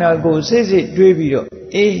ကိုယ်ခန္ဓာကိုယ်စိတ်စိတ်တွေးပြီးတော့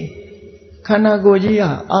ခန္ဓာကိုယ်ကြီးဟာ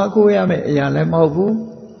အားကိုးရမယ့်အရာလည်းမဟုတ်ဘူး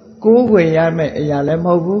ကိုးကွယ်ရမယ့်အရာလည်းမ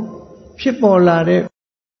ဟုတ်ဘူးဖြစ်ပေါ်လာတဲ့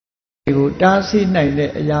ကိုတားဆီးနိုင်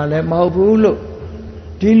တဲ့အရာလည်းမဟုတ်ဘူးလို့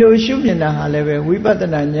ဒီလိုရှုမြင်တာဟာလည်းပဲဝိပဿ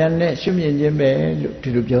နာဉာဏ်နဲ့ရှုမြင်ခြင်းပဲလို့ဒီ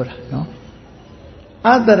လိုပြောတာနော်အ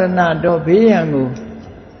တ္တရဏတော့ဘေးရန်ကို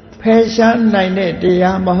ဖယ်ရှားနိုင်တဲ့တ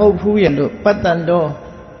ရားမဟုတ်ဘူးရလို့ပတ္တန်တော့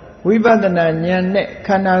ဝိပဿနာဉာဏ်နဲ့ခ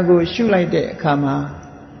န္ဓာကိုရှုလိုက်တဲ့အခါမှာ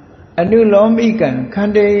အနုလောမိကံခ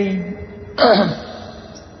န္တေ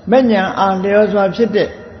မဉ္ဇဉ်အားလျော်စွာဖြစ်တဲ့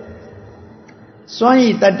စွမ်းရ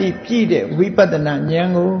ည်တတ္တိပြည့်တဲ့ဝိပဿနာဉာဏ်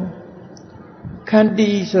ကိုခန္တီ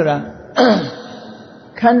ဆိုတာ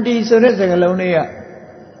ခန္တီဆိုတဲ့စကားလုံးလေးက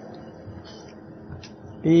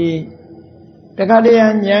ဒီတခါတည်းဉာ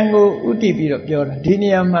ဏ်ကိုဥတည်ပြီးတော့ပြောတာဒီနေ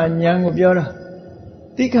ရာမှာဉာဏ်ကိုပြောတာ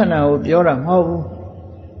သိခန္ဓာကိုပြောတာမဟုတ်ဘူး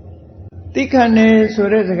သိခန္ဓာဆို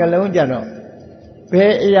တဲ့စကားလုံးကြတော့ဘ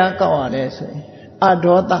ယ်အရာကောက်ရလဲဆိုရင်အ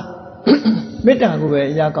ဒေါသမေတ္တာကိုပဲ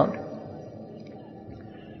အရာကောက်တယ်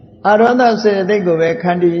အဒေါသစေတသိက်ကိုပဲခ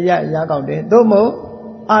န္တီအရာကောက်တယ်သို့မဟုတ်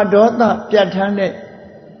အဒေါသပြတ်ထန်းတဲ့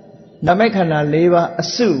နမိတ်ခန္ဓာ၄ပါးအ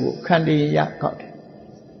စုကိုခန္တီအရာကောက်တယ်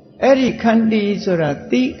အဲ့ဒီခန္တီဆိုတာ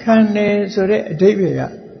သိခန္ဓာဆိုတဲ့အဓိပ္ပာယ်က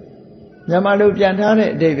မြန်မာလိုပြန်ထားတဲ့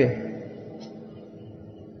အဓိပ္ပာယ်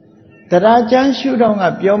တရားကျမ်းရှုထောင့်က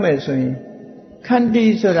ပြောမယ်ဆိုရင်ခန္တီ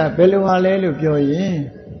ဆိုတာဘယ်လိုဟာလဲလို့ပြောရင်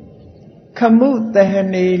ခမှုတဟ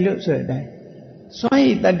နေလို့ဆိုတဲ့အတိုင်းစွမ်းရ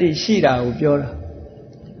ည်တတ္တိရှိတာကိုပြောတာ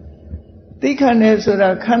သိခန္ဓာဆိုတာ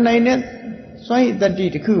ခံနိုင်တဲ့စွမ်းရည်တတ္တိ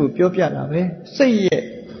တစ်ခုကိုပြောပြတာပဲစိတ်ရဲ့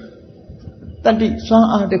တတ္တိစွမ်း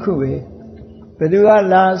အားတစ်ခုပဲဘယ်သူက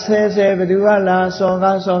လာဆဲဘယ်သူကလာစော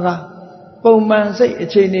ကားပုံမှန်စိတ်အ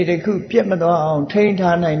ခြေအနေတစ်ခုပြတ်မသွားအောင်ထိန်း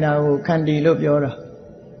ထားနိုင်တာကိုခန္တီလို့ပြောတာ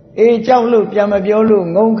ကြောက်လို့ပြန်မပြောလို့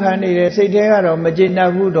ငုံခံနေတဲ့စိတ်ထဲကတော့မကျေန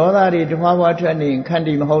ပ်ဘူးဒေါသတွေတဖွာဖွာထွက်နေခန္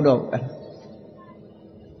တီမဟုတ်တော့ဘူး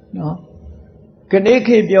နော်ခဏ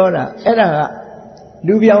ခေပြောတာအဲ့ဒါက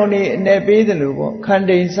လူပြောင်နေအနေပေးတယ်လို့ပေါ့ခန္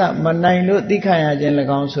တိစမနိုင်လို့သိခံရခြင်း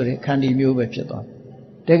၎င်းဆိုတဲ့ခန္တီမျိုးပဲဖြစ်သွား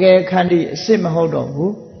တကယ်ခန္တီအစစ်မဟုတ်တော့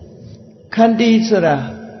ဘူးခန္တီဆိုတာ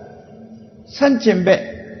ဆန့်ကျင်ဘက်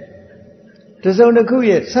တစုံတစ်ခု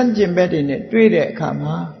ရဲ့ဆန့်ကျင်ဘက်တွေနဲ့တွေ့တဲ့အခါ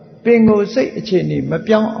မှာပင်ကိုယ်စိတ်အခြေအနေမ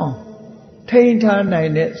ပြောင်းအောင်ထိန်းထားနို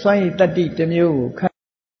င်တဲ့စွမ်းရည်တတ္တိတစ်မျိုးကို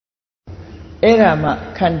အဲ့ဒါမှ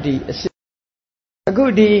ခန္တီအစစ်အခု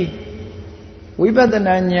ဒီဝိပဿ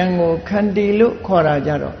နာဉာဏ်ကိုခန္တီလို့ခေါ်တာ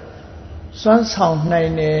ကြတော့စွမ်းဆောင်နို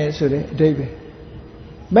င်တယ်ဆိုတဲ့အဓိပ္ပာယ်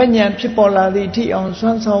မဉဏ်ဖြစ်ပေါ်လာသည့်ထိအောင်စွ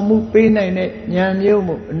မ်းဆောင်မှုပေးနိုင်တဲ့ဉာဏ်မျိုး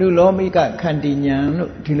မှုအနုလောမိကခန္တီဉာဏ်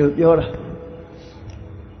လို့ဒီလိုပြောတာ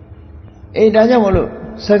ဒါကြောင့်မလို့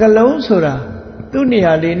စကလုံးဆိုတာသူ့နေ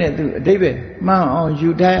ရာလေးနဲ့သူအဓိပ္ပာယ်မှန်အောင်ယူ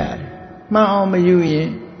တတ်ရတယ်မှန်အောင်မယူရင်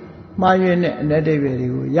မှားယွင်းတဲ့အနတ္တိပ္ပယ်တွေ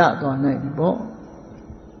ကိုရသွားနိုင်ပြီပေါ့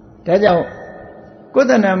ဒါကြောင့်ကိုယ်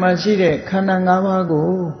တဏ္ဍာမှာရှိတဲ့ခန္ဓာ၅ပါးကို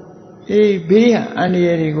ဘေးရန်အန္တ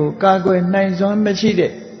ရာယ်တွေကိုကာကွယ်နိုင်စွမ်းမရှိ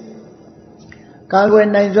တဲ့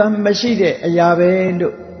အရာပဲ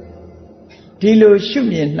လို့ဒီလိုရှု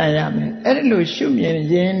မြင်နိုင်ရမယ်အဲ့ဒီလိုရှုမြင်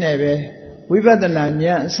ရင်းနဲ့ပဲဝိပဿနာ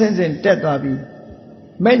ဉာဏ်အစဉ်စဉ်တက်သွားပြီး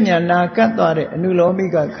မဲ့ဉာဏ်နာကတ်သွားတဲ့အနုလောမိ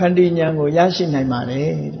ကခန္တီဉာဏ်ကိုရရှိနိုင်ပါတ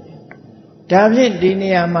ယ်ဒါဖြင့်ဒီနေ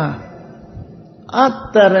ရာမှာအတ္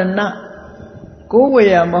တရဏကိုယ်ဝေ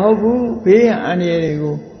ရမဟုတ်ဘူးဘေးရန်အန္တရာယ်တွေ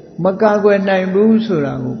ကိုမကာကွယ်နိုင်ဘူးဆို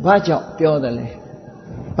တာကိုဘာကြောင့်ပြောတယ်လဲ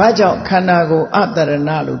ဘာကြောင့်ခန္ဓာကိုအတ္တရ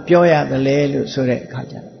ဏလို့ပြောရတယ်လဲလို့ဆိုတဲ့အခါ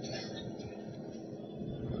ကျတော့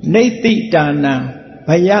နေတိတာနံဘ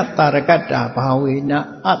ယတာရကတ္တာဘာဝေန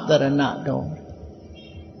အတ္တရဏတော်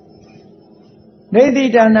နေတိ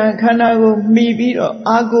တာနံခန္ဓာကိုမှီပြီးတော့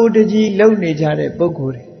အာကိုတကြီးလုံနေကြတဲ့ပုဂ္ဂို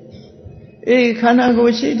လ်တွေခန္ဓာကို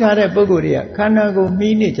ရှိထားတဲ့ပုဂ္ဂိုလ်တွေကခန္ဓာကိုမှီ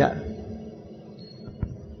နေကြတယ်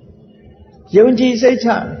ယုံကြည်စိတ်ချ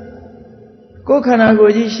ကိုယ်ခန္ဓာကို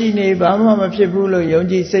ယ်ကြီးရှိနေဘာမှမဖြစ်ဘူးလို့ယုံ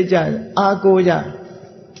ကြည်စိတ်ချအားကိုးကြ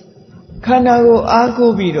ခန္ဓာကိုအား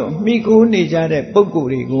ကိုးပြီးတော့မိကိုးနေကြတဲ့ပုဂ္ဂိုလ်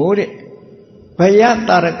တွေကိုတဲ့ဘယ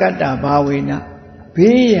တာရကတ္တာဘာဝေန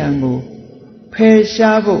ဘေးရန်ကိုဖယ်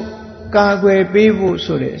ရှားဖို့ကာကွယ်ပေးဖို့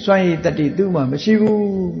ဆိုတဲ့စွမ်းရည်တတ္တိသူ့မှာမရှိဘူး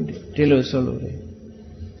တဲ့ဒီလိုဆိုလို့လေ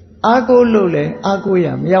အားကိုးလို့လည်းအားကိုးရ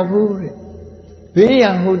မရောက်ဘူးတဲ့ဘေးရ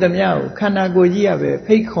န်ဟူသမျှကိုခန္ဓာကိုယ်ကြီးကပဲ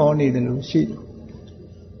ဖိတ်ခေါ်နေတယ်လို့ရှိတယ်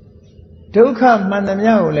ဒုက္ခမှန်သ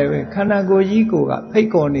မျှကိုလည်းပဲခန္ဓာကိုယ်ကြီးကိုကဖိတ်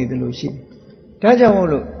ခေါ်နေတယ်လို့ရှိတယ်ဒါကြောင့်မို့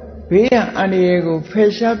လို့ဘေးရန်အန္တရာယ်ကိုဖ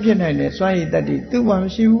ယ်ရှားပြစ်နိုင်တဲ့စွမ်းရည်တတ္တိသူ့မှာမ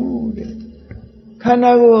ရှိဘူးတဲ့ခန္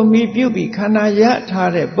ဓာကိုယ်အမိပြုတ်ပြီးခန္ဓာရ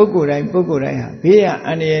ထားတဲ့ပုဂ္ဂိုလ်တိုင်းဟာဘေးရန်အ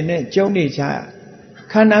န္တရာယ်နဲ့ကြုံနေကြ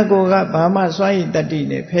ခန္ဓာကိုယ်ကဘာမှစွမ်းရည်တတ္တိ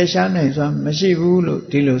နဲ့ဖယ်ရှားနိုင်စွမ်းမရှိဘူးလို့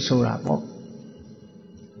ဒီလိုဆိုတာပေါ့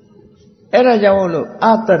အဲ့ဒါကြောင့်မို့လို့အ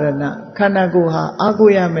တရဏခန္ဓာကိုယ်ဟာအာကို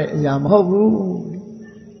ရမယ့်အရာမဟုတ်ဘူး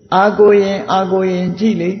အာကိုရင်ကြ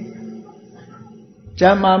ည့်လေကျ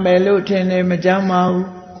မ်းမာမယ်လို့ထင်တယ်မကျမ်းမာဘူး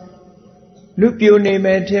လူပြိုနေမ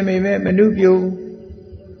ယ်ထင်ပေမဲ့မလူပြိုဘူး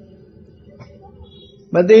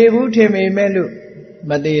မသေးဘူးထင်ပေမဲ့လို့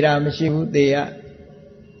မသေးတာမရှိဘူးသေရ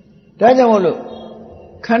ဒါကြောင့်မို့လို့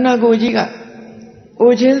ခန္ဓာကိုယ်ကြီးက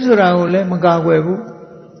အိုခြင်းဆိုတာကိုလည်းမကာကွယ်ဘူး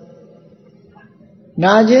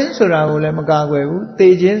နာခြင်းဆိုတာကိုလည်းမကာကွယ်ဘူးသေ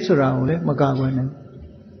ခြင်းဆိုတာကိုလည်းမကာကွယ်နိုင်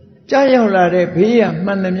ကြာရောက်လာတဲ့ဘေးရ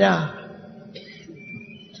မှန်သမျှ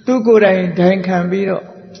သူကိုယ်တိုင်ဒိုင်ခံပြီးတော့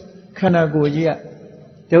ခန္ဓာကိုယ်ကြီးက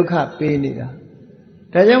ဒုက္ခပေးနေတာ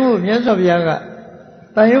ဒါကြောင့်မို့မြတ်စွာဘုရားက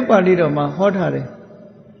တန်ရုပ်ပါဠိတော်မှာဟောထားတယ်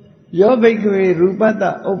ယောဘိက္ခဝေရူပတ္တ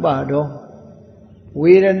ဥပ္ပါဒော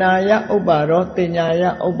ဝေဒနာယဥပ္ပါဒောတင်ညာယ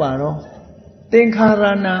ဥပ္ပါဒောသင်္ခါရ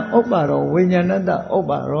ဏဥပ္ပါဒောဝိညာဏတ္တဥပ္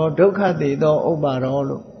ပါဒောဒုက္ခတေသောဥပ္ပါဒော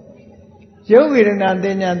လို့ရုပ်ဝေဒနာတ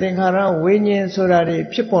င်ညာသင်္ခါရဝိညာဉ်ဆိုတာတွေ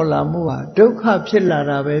ဖြစ်ပေါ်လာမှုဟာဒုက္ခဖြစ်လာ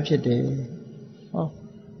တာပဲဖြစ်တယ်ဟော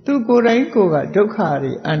သူကိုယ်တိုင်ကိုယ်ကဒုက္ခ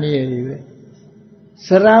တွေအန္တရာယ်တွေပဲစ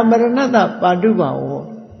ရာမရဏတပါတုပါဝ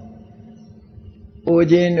အို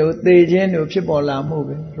ခြင်းတို့သေခြင်းတို့ဖြစ်ပေါ်လာမှု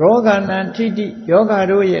ပဲရောဂနံထိတိယောဂ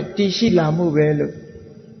တို့ရဲ့တည်ရှိလာမှုပဲလို့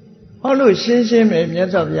ဟောလို့ရှင်းရှင်းပဲမြတ်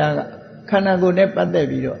စွာဘုရားကခန္ဓာကိုယ်နဲ့ပတ်သက်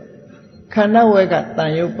ပြီးတော့ခန္ဓာဝဲကတ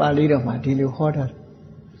န်ရုပ်ပါဠိတော်မှာဒီလိုဟောထားတယ်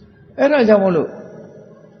အဲ့ဒါကြောင့်မို့လို့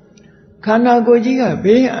ခန္ဓာကိုယ်ကြီးက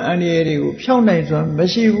ဘေးအန္တရာယ်တွေကိုဖြောင်းနိုင်စွမ်းမ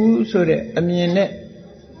ရှိဘူးဆိုတဲ့အမြင်နဲ့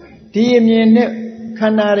ဒီအမြင်နဲ့ခ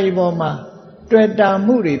န္ဓာတွေပေါ်မှာတွေ့တာ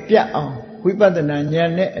မှုတွေပြတ်အောင်ဝိပဿနာဉာ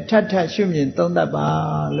ဏ်နဲ့အထက်ထပ်ရှုမြင်သုံးသပ်ပါ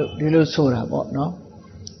လို့ဒီလိုဆိုတာပေါ့နော်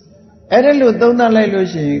အဲ့ဒါလို့သုံးသပ်လိုက်လို့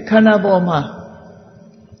ရှိရင်ခန္ဓာပေါ်မှာ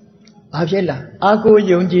ဘာဖြစ်လာအာကို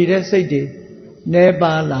ယုံကြည်တဲ့စိတ်တွေနေ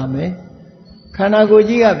ပါလာမယ်ခန္ဓာကိုယ်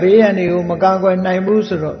ကြီးကဘေးရန်တွေကိုမကာကွယ်နိုင်ဘူး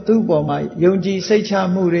ဆိုတော့သူ့ပေါ်မှာယုံကြည်စိတ်ချ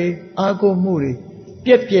မှုတွေအာကိုမှုတွေ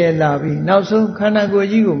ပြက်ပြယ်လာပြီးနောက်ဆုံးခန္ဓာကိုယ်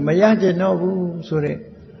ကြီးကိုမရကျင်တော့ဘူးဆိုတဲ့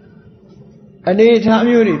အနေအထား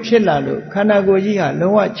မျိုးတွေဖြစ်လာလို့ခန္ဓာကိုယ်ကြီးဟာ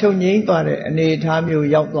လုံးဝချုပ်ငြိမ်းသွားတဲ့အနေအထားမျိုး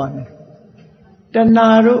ရောက်သွားတယ်တဏှာ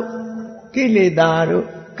တို့ကိလေသာတို့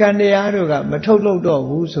ကံတရားတို့ကမထုတ်လုပ်တော့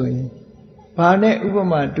ဘူးဆိုရင်ဘာနဲ့ဥပ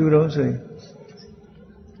မာတူတော့ဆိုရင်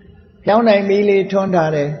ပြောင်းနိုင်မီးလေးထွန်း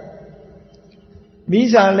ထားတယ်မိ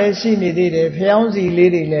စာလည်းရှိနေသေးတယ်ဖျောင်းစီ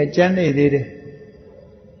လေးတွေလည်းကျန်နေသေးတယ်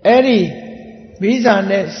အဲ့ဒီမိစာ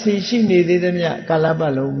နဲ့စီရှိနေသေးသမျှကာလပ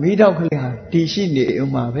တ်လုံးမိတော့ကလေးဟာတည်ရှိနေဥ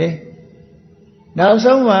မှာပဲနောက်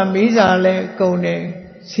ဆုံးမှာမိစာလည်းကုန်တယ်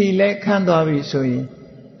စီလည်းခန်းသွားပြီဆိုရင်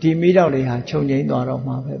ဒီမိတော့လေးဟာခြုံငိမ့်သွားတော့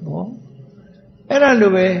မှာပဲပေါ့အဲ့ဒါ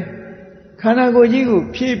လိုပဲခန္ဓာကိုယ်ကြီးကို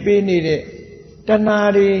ဖြည့်ပေးနေတဲ့တဏှာ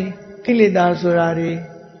တွေကိလေသာဆိုတာတွေ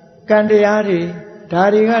ကံတရားတွေဒါ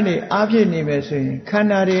တွေကနေအားဖြစ်နေမယ်ဆိုရင်ခန္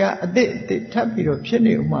ဓာတွေကအသစ်ထပ်ပြီးတော့ဖြစ်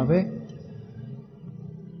နေဥမှာပဲ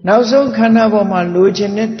နောက်ဆုံးခန္ဓာပေါ်မှာလိုချ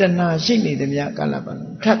င်တဲ့တဏှာရှိနေသမျှကာလပတ်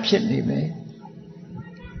လုံးထပ်ဖြစ်နေမယ်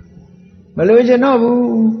မလိုချင်တော့ဘူး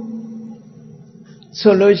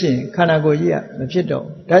ဆိုလို့ရှိရင်ခန္ဓာကိုယ်ကြီးကမဖြစ်တော့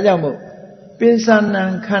ဒါကြောင့်မို့ပိဿနံ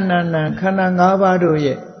ခန္ဓာနံခန္ဓာ၅ပါးတို့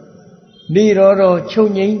ရဲ့နိရောဓချု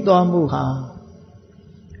ပ်ငြိမ်းသွားမှုဟာ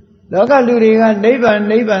လောကလူတွေကနိဗ္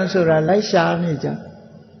ဗာန်ဆိုတာလိုက်ရှာနေကြ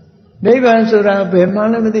နိဗ္ဗာန်ဆိုတာဘယ်မှ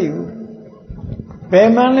လည်းမသိဘူးဘယ်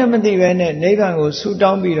မှလည်းမသိပဲနဲ့နိဗ္ဗာန်ကိုဆူ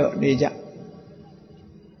တောင်းပြီးတော့နေကြ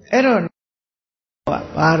အဲ့တော့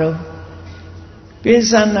ဘာတော့ပိ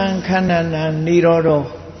ဿနံခန္ဓာနံနိရောဓ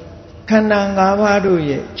ခန္ဓာ၅ပါးတို့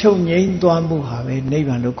ရဲ့ချုပ်ငြိမ်းသွားမှုဟာပဲနိဗ္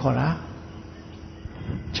ဗာန်လို့ခေါ်တာ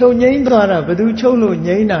ချုပ်ငြိမ်းသွားတာဘယ်သူချုပ်လို့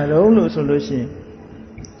ငြိမ်းတာတော့လို့ဆိုလို့ရှိရင်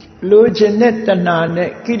လိုချင်တဲ့တဏှာနဲ့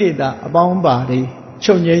ကိလေသာအပေါင်းပါတွေ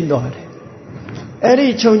ချုပ်ငြိမ်းသွားတယ်အဲ့ဒီ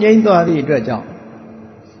ချုပ်ငြိမ်းသွားသည့်အတွက်ကြောင့်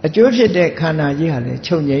အကျိုးဖြစ်တဲ့ခန္ဓာကြီးဟာလည်း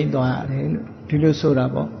ချုပ်ငြိမ်းသွားရတယ်လို့ဒီလိုဆိုတာ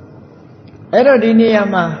ပေါ့အဲ့တော့ဒီနေရာ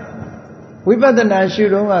မှာဝိပဿနာရှု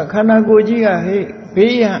တော့ကခန္ဓာကိုယ်ကြီးကဟေ့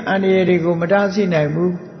ဘေးရန်အန္တရာယ်တွေကိုမတားဆီးနိုင်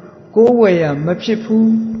ဘူးကိုယ်ဝယ်ရမဖြစ်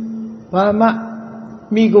ဘူးဘာမှ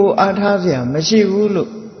မိကိုအားထားเสียမရှိဘူးလို့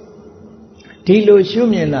ဒီလိုရှု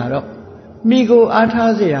မြင်လာတော့မိကိုအား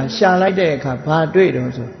ထားเสียရှာလိုက်တဲ့အခါဘာတွေ့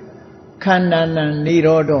တော့ဆိုခန္ဓာနံနိ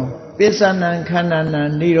ရောဓပိဿနံခန္ဓာနံ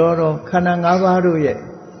နိရောဓခန္ဓာ၅ပါးတို့ရဲ့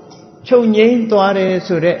ချုပ်ငြိမ်းသွားတယ်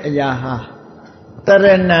ဆိုတဲ့အရာဟာတရ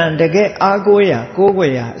ဏံတကယ်အားကိုးရာကိုးကွ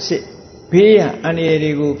ယ်ရာအစ်ဘေးရန်အန္တရာယ်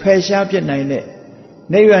တွေကိုဖယ်ရှားပြစ်နိုင်တဲ့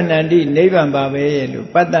နိဗ္ဗာန်တိနိဗ္ဗာန်ပါပဲရဲ့လို့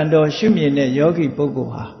ပတ္တန်တော်ရှုမြင်တဲ့ယောဂီပုဂ္ဂို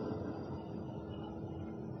လ်ဟာ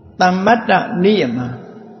တမ္မတ္တနိယမ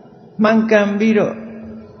မှန်ကန်ပြီးတော့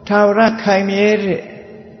ထာဝရခိုင်မြဲတဲ့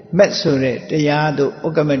မက်ဆိုတဲ့တရားတို့ဥ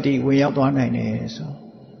က္ကမတိဝင်ရောက်သွားနိုင်တယ်ဆို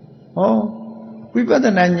ဟောဝိပဿ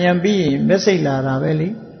နာဉာဏ်ပြီးရင်မက်စိတ်လာတာပဲလေ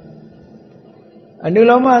အနု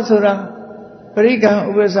လောမဆိုတာ ပရိကံ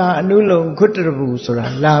ဥပ္ပစာအနုလုံခွတ်တရဘူးဆိုတာ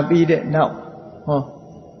လာပြီးတဲ့နောက်ဟော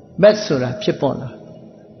မက်ဆိုတာဖြစ်ပေါ်လာ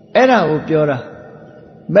အဲ့ဒါကိုပြောတာ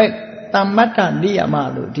မက်တမ္မတ္တနိယမ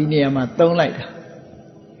လို့ဒီနေရာမှာသုံးလိုက်တာ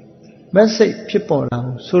မက်စိတ်ဖြစ်ပေါ်လာ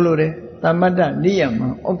ကိုဆိုလိုတယ်တမ္မတ္တနိယမ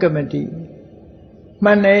ဩကမတိ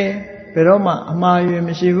မှန်တယ်ဘယ်တော့မှအမှားယွင်းမ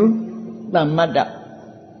ရှိဘူးတမ္မတ္တ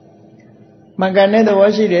မှန်ကန်တဲ့သဘော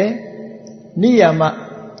ရှိတယ်နိယမ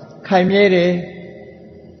ခိုင်မြဲတယ်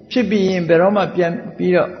ဖြစ်ပြီးရင်ဘယ်တော့မှပြန်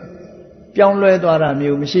ပြီးတော့ပြောင်းလဲသွားတာ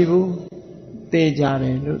မျိုးမရှိဘူးသိကြတ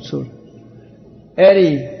ယ်လို့ဆိုအဲ့ဒီ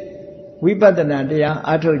ဝိပဿနာတရား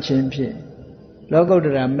အထုတ်ခြင်းဖြင့်လောကုတ္တ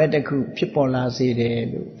ရာမဲ့တစ်ခုဖြစ်ပေါ်လာစေတယ်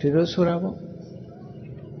လို့ဒီလိုဆိုတာပေါ့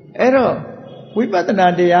အဲ့တော့ဝိပဿနာ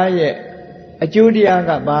တရားရဲ့အကျိုးတရား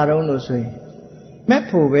ကဘာတုံးလို့ဆိုရင်မဲ့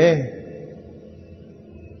ဖို့ပဲ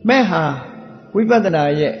မဲ့ဟာဝိပဿနာ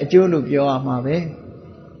ရဲ့အကျိုးလို့ပြောရမှာပဲ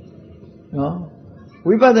နော်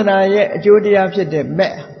ဝိပဿနာရဲ့အကျိုးတရားဖြစ်တဲ့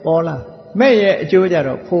မဲ့ပေါ်လာမဲ့ရဲ့အကျိုးကြ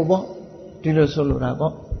တော့ဖို့ပေါ့ဒီလိုဆိုလိုတာ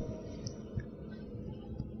ပေါ့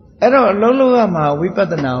အဲ့တော့လုံးလုံးကမှာဝိပ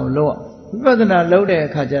ဿနာကိုလုပ်ဝိပဿနာလုပ်တဲ့အ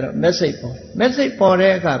ခါကျတော့ message ပေါ်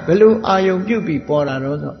တဲ့အခါဘယ်လိုအာယုံပြုတ်ပြီးပေါ်လာ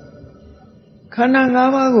တော့ဆိုခန္ဓာ၅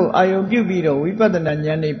ပါးကိုအာယုံပြုတ်ပြီးတော့ဝိပဿနာ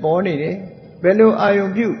ဉာဏ်တွေပေါ်နေတယ်ဘယ်လိုအာယုံ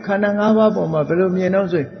ပြုတ်ခန္ဓာ၅ပါးပေါ်မှာဘယ်လိုမြင်တော့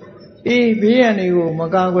ဆိုအေးဘေးရန်တွေကိုမ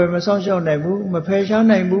ကာကွယ်မဆောင်ရှောက်နိုင်ဘူးမဖယ်ရှား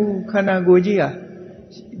နိုင်ဘူးခန္ဓာကိုယ်ကြီးဟာ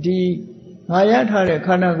ဒီငါရထားတဲ့ခ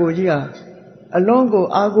န္ဓာကိုယ်ကြီးဟာအလုံးကို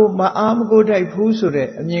အာကိုမအားမကိုထိုက်ဘူးဆိုတဲ့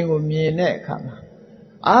အမြင်ကိုမြင်တဲ့အခါမှာ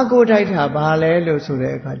အာကိုထိုက်တာဘာလဲလို့ဆို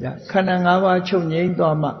တဲ့အခါကျခန္ဓာ၅ပါးချုပ်ငြိမ်း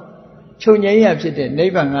သွားမှချုပ်ငြိမ်းရဖြစ်တဲ့နိ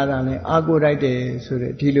ဗ္ဗာန်ကသာလဲအာကိုထိုက်တယ်ဆို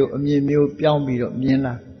တဲ့ဒီလိုအမြင်မျိုးပြောင်းပြီးတော့မြင်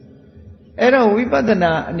လာအဲ့တော့ဝိပဿ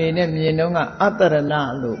နာအနေနဲ့မြင်တော့ကအတ္တရဏ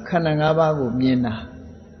လို့ခန္ဓာ၅ပါးကိုမြင်တာ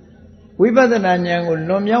ဝိပဿနာဉာဏ်ကို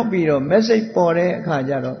လွန်မြောက်ပြီးတော့ message ပေါ်တဲ့အခါ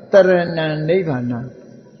ကျတော့တရဏံနိဗ္ဗာန်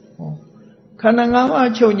ခန္ဓာ၅ပါး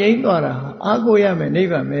ချုပ်ငြိမ်းသွားတာအာကိုရမယ်နိဗ္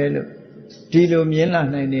ဗာန်ပဲလို့ဒီလိုမြင်လာ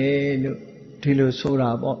နိုင်တယ်လို့ဒီလိုဆိုတာ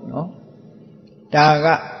ပေါ့နော်ဒါက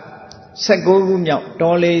16ခုမြောက်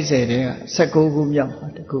တော40တဲ့က16ခုမြောက်ပါ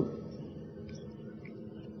တခု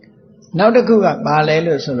နောက်တစ်ခုကဘာလဲ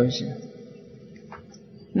လို့ဆိုလို့ရှိရင်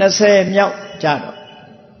20မြောက်ကြတော့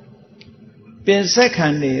ပင်ဆက်ခ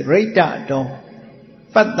န္ဒီရိတ္တတော်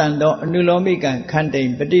ပတ္တန်တော်အနုလောမိကံခန္တိ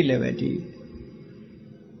ပฏิလေဝတိ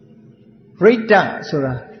ရိတ္တဆို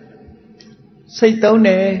တာစိတ်သုံးတ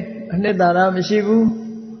ယ်အနှစ်သာရမရှိဘူး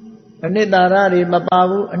အနှစ်သာရတွေမပါ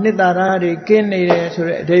ဘူးအနှစ်သာရတွေကင်းနေတယ်ဆို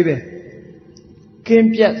တဲ့အဓိပ္ပာယ်ကင်း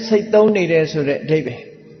ပြတ်စိတ်သုံးနေတယ်ဆိုတဲ့အဓိပ္ပာယ်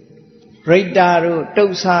ရိတ္တတို့တု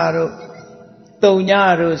တ်ဆာတို့တုံည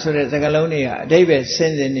တို့ဆိုတဲ့စကားလုံးတွေကအဓိပ္ပာယ်ဆ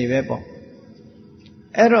င်းစင်နေပဲပေါ့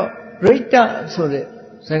အဲ့တော့ရိတ္တဆိုတဲ့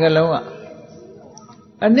စကားလုံးက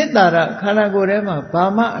အနှစ်သာရခန္ဓာကိုယ်ထဲမှာဘာ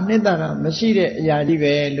မှအနှစ်သာရမရှိတဲ့အရာကြီး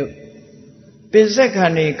ပဲလို့ပစ္စက္ခ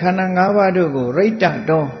ဏီခန္ဓာ၅ပါးတို့ကိုရိတ္တ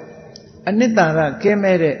တော်အနှစ်သာရကင်း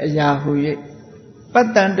မဲ့တဲ့အရာဟု၍ပတ္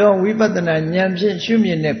တန်တော်ဝိပဿနာဉာဏ်ဖြင့်ရှုမြ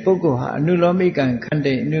င်တဲ့ပုဂ္ဂိုလ်ဟာအနုလောမိကံခန္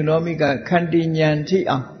တိအနုလောမိကခန္တိဉာဏ်ထိ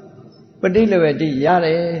အောင်ပฏิလဝတိရတ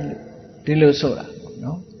ယ်လို့ဒီလိုဆိုတာ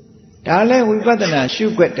နော်ဒါလည်းဝိပဿနာ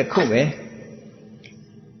ရှုွက်တစ်ခုပဲ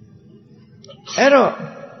အဲ့တော့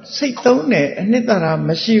စိတ်သုံးတယ်အနှစ်သာရမ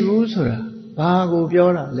ရှိဘူးဆိုတာဘာကိုပြော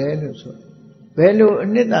တာလဲလို့ဆိုဘယ်လိုအ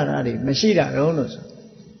နှစ်သာရတွေမရှိတာတုံးလို့ဆို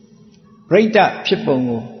ရိတ္တဖြစ်ပုံ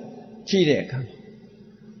ကိုကြည့်တဲ့အခါ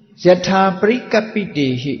ယထာပရိကပိတေ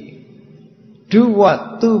ဟိဒုဝ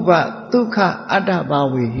တုဘဒုက္ခအတ္တဘာ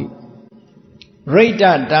ဝေဟိရိတ္တ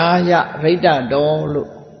တာယရိတ္တတော်လို့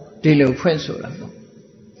ဒီလိုဖွင့်ဆိုတာပေါ့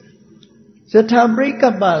ယထာပရိက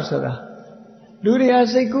ပဆိုတာလူတွေဟာ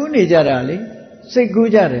စိတ်ကူးနေကြတာလေစိတ်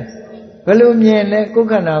ကူးကြတယ်ဘယ်လိုမြင်လဲကိုယ်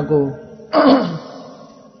ခန္ဓာကို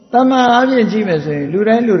တမန်အားဖြင့်ကြည့်မယ်ဆိုရင်လူ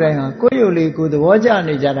တိုင်းဟာကိုယ်ရုပ်လေးကိုသဘောကျ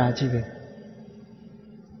နေကြတာကြီးပဲ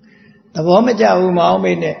သဘောမကျဘူးမအောင်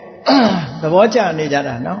မေးနဲ့သဘောကျနေကြ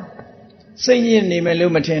တာနော်စိတ်ညစ်နေမယ်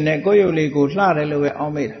လို့မထင်နဲ့ကိုယ်ရုပ်လေးကိုလှတယ်လို့ပဲအော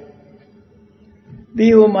င်မေးတာတီ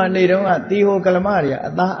ဟိုမှာနေတော့ကတီဟိုကလမတွေက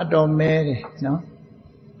အသားအတော်မဲတယ်နော်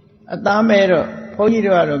အသားမဲတော့ဘုန်းကြီး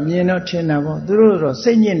တို့ကတော့မြင်တော့ထင်တာပေါ့သူတို့တော့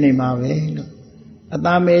စိတ်ညစ်နေမှာပဲလို့အ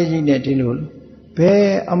သားမဲကြီးနဲ့ဒီလိုဘယ်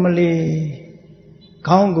အမလီ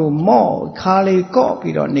ခေါင်းကိုမော့ခါလေးကော့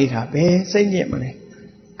ပြီးတော့နေတာဘယ်စိတ်ညစ်မလဲ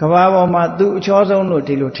ကဘာပေါ်မှာသူအချောဆုံးလို့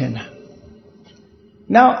ဒီလိုထင်တာ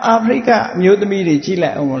နောက်အာဖရိကအမျိုးသမီးတွေကြည့်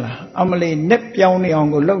လိုက်အောင်မလားအမလီနဲ့ပြောင်းနေအောင်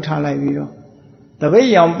ကိုလှုပ်ထားလိုက်ပြီးတော့တပိတ်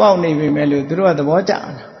ရောင်ပေါက်နေပြီမဲ့လို့သူတို့ကသဘောကျတာ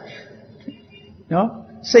နော်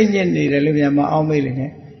စိတ်ညစ်နေတယ်လို့ပြန်မအောင်မေးလေ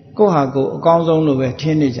နဲ့ကိုယ့်ဟာကိုယ်အကောင်းဆုံးလို့ပဲထ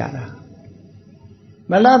င်နေကြတာ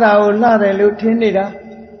မလှတာကိုလှတယ်လို့ထင်နေတာ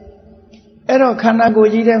အဲ့တော့ခန္ဓာကို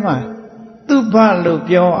ယ်ကြီးထဲမှာ tu ba lu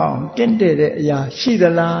ပြောအောင်တင့်တယ်တဲ့အရာရှိသ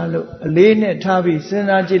လားလို့အလေးနဲ့ထားပြီးစဉ်း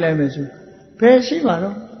စားကြည့်လိုက်မယ်ဆိုဘယ်ရှိမှာ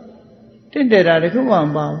တော့တင့်တယ်တာတခုမှမ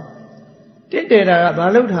ပါဘူးတင့်တယ်တာကဘာ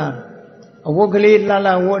လို့ထားအဝတ်ကလေးလှ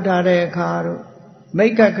လှဝတ်ထားတဲ့အခါတို့မိ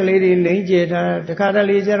တ်ကပ်ကလေးတွေလိမ့်ကျထားတခါတ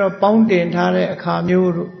လေကျတော့ပေါင်းတင်ထားတဲ့အခါ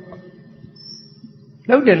မျိုးတို့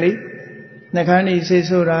လောက်တယ်လေနှာခမ်းကြီးဆေး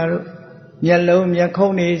ဆိုတာတို့မျက်လုံးမျက်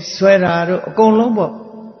ခုံးတွေဆွဲတာတို့အကုန်လုံးပေါ့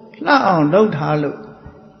လှအောင်လုပ်ထားလို့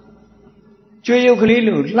ကျွေးရုပ်ကလေး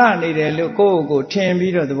လို့လှနေတယ်လို့ကိုယ့်ကိုထင်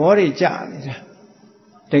ပြီးတော့သဘောတွေကျနေတာ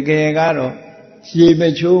တကယ်ကတော့ရေမ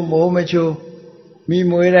ချိုးမိုးမချိုးမိ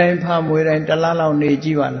မွေးတိုင်းဖမွေးတိုင်းတလားလောက်နေကြ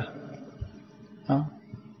ည့်ပါလားနော်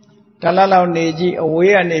တလားလောက်နေကြည့်အ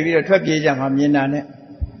ဝေးကနေပြီးတော့ထွက်ပြေးကြမှာမြင်တာနဲ့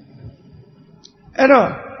အဲ့တော့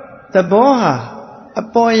သဘောဟာအ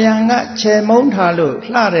ပေါ်ယံကခြေမုံထားလို့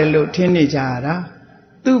လှတယ်လို့ထင်နေကြရတာ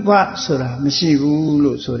သူ့ဘဆိုတာမရှိဘူး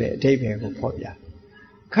လို့ဆိုတဲ့အဓိပ္ပာယ်ကိုဖော်ပြ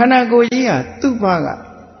ခန္ဓာကိုယ်ကြီးဟာသူ့ဘက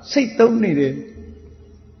စိတ်သုံးနေတယ်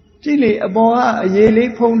ကြည့်လေအပေါ်ကအရေး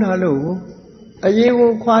လေးဖုံးထားလို့အရေး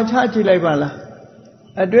ကိုခွာချကြည့်လိုက်ပါလား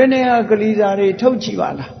အတွင်းထဲကကလေးစားတွေထုတ်ကြည့်ပါ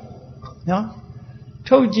လားနော်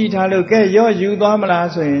ထုတ်ကြည့်ထားလို့ကဲရော့ယူသွားမလား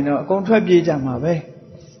ဆိုရင်တော့အကုန်ထွက်ပြေးကြမှာပဲ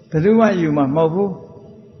ဘယ်သူမှယူမှာမဟုတ်ဘူး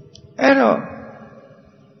အဲ့တော့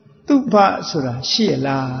သူ့ဘဆိုတာရှိရ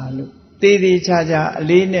လားလို့သေးသေးချာချာအ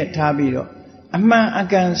လေးနဲ့ထားပြီးတော့အမှန်အ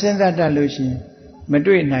ကန်စဉ်းစားတတ်လို့ရှိရင်မ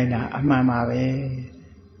တွေ့နိုင်တာအမှန်ပါပဲ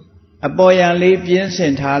အပေါ်ယံလေးပြင်းစ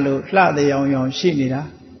င်ထားလို့လှတဲ့ရောင်ရောင်ရှိနေတာ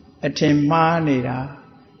အထင်မှားနေတာ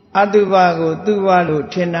အတုပကိုသူ့ဘလို့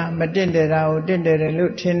ထင်တာမတင့်တယ်တာကိုတင့်တယ်တယ်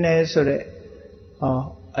လို့ထင်တယ်ဆိုတဲ့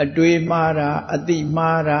အတွေးမှားတာအတိ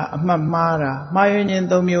မှားတာအမှတ်မှားတာမှားယွင်းခြင်း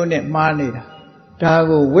၃မျိုးနဲ့မှားနေတာဒါ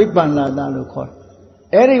ကိုဝိပ္ပန္နတာလို့ခေါ်တယ်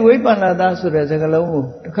အဲ့ဒီဝိပ္ပန္နတာဆိုတဲ့စကားလုံးကို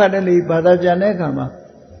တစ်ခါတလေဘာသာပြန်တဲ့အခါမှာ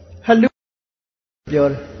ပြော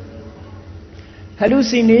တယ်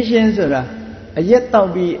hallucination ဆိုတာအရက်တောက်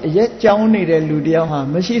ပြီးအရက်ကြောင်းနေတဲ့လူတယောက်ဟာ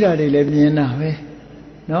မရှိတာတွေလည်းမြင်တာပဲ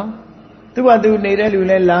နော်သူကသူနေတဲ့လူ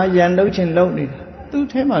လည်းလာရန်လှုပ်ချင်လှုပ်နေတာသူ့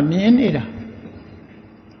ထဲမှာမြင်နေတာ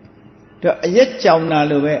တော့အရက်ကြောင်တာ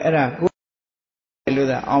လို့ပဲအဲ့ဒါကိုလို့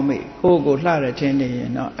သာအောင်မေကိုကိုလှရထင်းနေရင်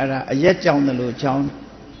တော့အဲ့ဒါအရက်ကြောင်တယ်လို့ကြောင်း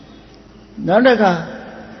နောက်တစ်ခါ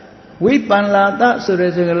ဝိပန္နတာဆို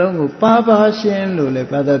တဲ့စကားလုံးကိုပါပါရှင်းလို့လည်း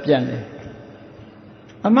ဘာသာပြန်တယ်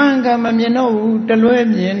အမှန်ကမမြင်တော့ဘူးတလွဲ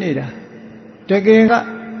မြင်နေတာတကယ်က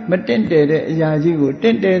မတင့်တယ်တဲ့အရာကြီးကိုတ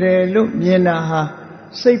င့်တယ်တယ်လို့မြင်တာဟာ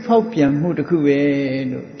စိတ်ဖောက်ပြန်မှုတစ်ခုပဲ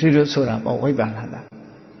လို့ဒီလိုဆိုတာပေါ့ဝိပန္နတာ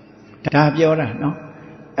ဒါပြောတာနော်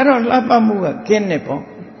အဲ့တော့လှပမှုကခင်းနေပေါ့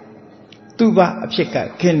သူ့ဘအဖြစ်က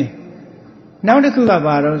ခင်းနေနောက်တစ်ခုက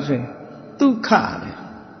ဘာတော့ဆိုရင်ဒုက္ခတဲ့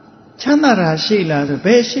ချမ်းသာတာရှိလားဆိုဘ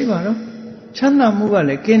ယ်ရှိပါတော့ချမ်းသာမှုက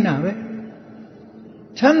လည်းကင်းတာပဲ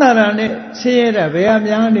ချမ်းသာတာနဲ့ဆင်းရဲတာဘယ်အ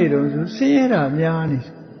များနေတော့ဆိုဆင်းရဲတာများနေ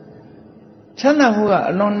ချမ်းသာမှုက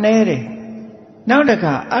အလွန်နည်းတယ်နောက်တစ်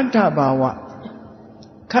ခါအတ္တဘာဝ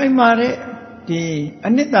ခိုင်မာတဲ့ဒီအ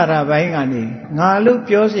နိတ္တရာဘိုင်းကနေငါလို့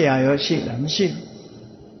ပြောเสียရောရှိလားမရှိဘူး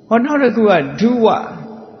ဟောနောက်တစ်ခုကဒုဝ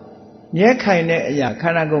မြဲခိုင်တဲ့အရာခ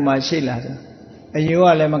န္ဓာကိုယ်မှာရှိလားဆိုအယိုးက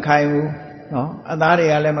လည်းမခိုင်ဘူးနော်အသားတွေ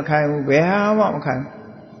ကလည်းမခိုင်ဘူးဘယ်ဟာမှမခိုင်ဘူး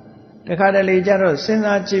တခါတလေကျတော့စဉ်း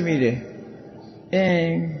စားကြည့်မိတယ်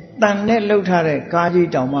တန်နဲ့လှုပ်ထားတဲ့ကားကြီး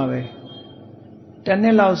တောင်မှပဲတစ်နှ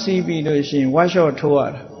စ်လောက်စီးပြီးလို့ရှိရင်ဝါရှော့ထိုးရ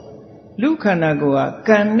တာလူခန္ဓာကိုယ်က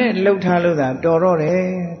ကံနဲ့လှုပ်ထားလို့သာတော်တော့တယ်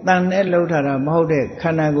တန်နဲ့လှုပ်ထားတာမဟုတ်တဲ့ခ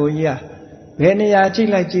န္ဓာကိုယ်ကြီးကဘယ်နေရာကြည့်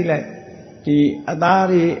လိုက်ဒီအသား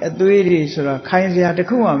တွေအသွေးတွေဆိုတာခိုင်စရာတ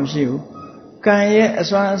ခုမှမရှိဘူးကံရဲ့အ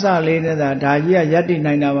စွမ်းအစလေးနဲ့သာဒါကြီးကယက်တည်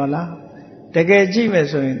နိုင်တာပါလားတကယ်ကြည့်မယ်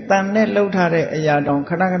ဆိုရင်တန်နဲ့လှုပ်ထားတဲ့အရာတောင်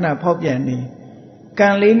ခဏခဏဖောက်ပြန်နေကံ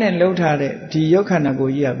လေးနဲ့လှုပ်ထားတဲ့ဒီရုပ်ခန္ဓာကို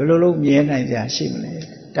ယ်ကြီးကဘယ်လိုလုပ်မြဲနိုင်ကြရှိမလဲ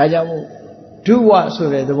ဒါကြောင့်မို့ဒုဝဆို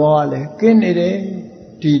တဲ့သဘောကလည်းကင်းနေတယ်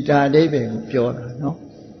ဒီဒါအဓိပ္ပာယ်ကိုပြောတာနော်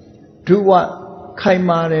ဒုဝခိုင်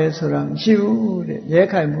မာတယ်ဆိုတာမရှိဘူးတဲ့ရဲ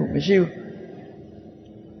ခိုင်မှုမရှိဘူး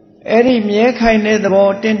အဲ့ဒီမြဲခိုင်တဲ့သဘော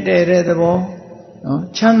တင့်တယ်တဲ့သဘောနော်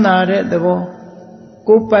ချမ်းသာတဲ့သဘော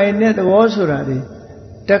ကိုယ်ပိုင်တဲ့သဘောဆိုတာဒီ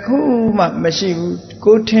တခုမှမရှိဘူး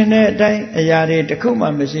ကိုထင်တဲ့အတိုင်းအရာတွေတခုမှ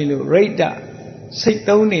မရှိလို့ရိတ္တစိတ်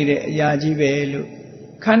သုံးနေတဲ့အရာကြီးပဲလို့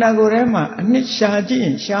ခန္ဓာကိုယ်ထဲမှာအနှစ်ရှာကြည့်ရ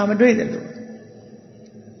င်ရှာမတွေ့တယ်လို့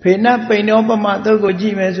ဖေနပိန်တော်ပမသုတ်ကိုကြ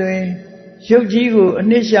ည့်မယ်ဆိုရင်ရုပ်ကြီးကိုအ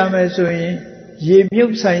နှစ်ရှာမယ်ဆိုရင်ရေမြု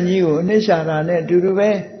ပ်ဆိုင်ကြီးကိုအနှစ်ရှာတာနဲ့အတူတူပဲ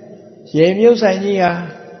ရေမြုပ်ဆိုင်ကြီးဟာ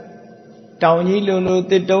တောင်ကြီးလို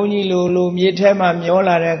တစ်တုံးကြီးလိုမြေထဲမှာမျော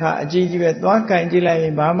လာတဲ့အခါအကြီးကြီးပဲသွားကင်ကြည့်လိုက်ရ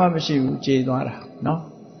င်ဘာမှမရှိဘူးကျေသွားတာနော်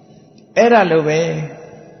အဲ့ဒါလိုပဲ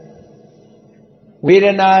ဝေဒ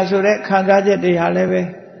နာဆိုတဲ့ခံစားချက်တွေဟာလည်းပဲ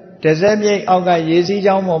တစက်မြိတ်အောက်ကရေစီး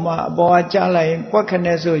ကြောင်းပေါ်မှာအပေါ်ကကျလိုက်ရင်ကွက်ခ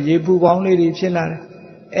နဲ့ဆိုရေပူပေါင်းလေးတွေဖြစ်လာတယ်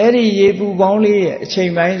Eri yepu bongli a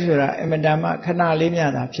chain by Sura, Emadama,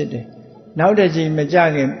 Kanalimia, Chite. Now the Jim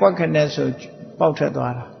Majagin, Pakaneso,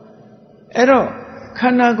 Pautadwara. Ero,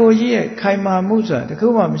 Kanagoye, Kaima Musa, the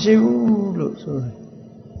Kumam, Shivu.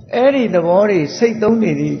 Eri the body, say don't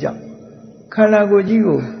need it.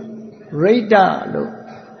 Kanagojigo, Rada,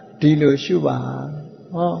 Dilo Shuba.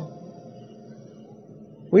 Oh.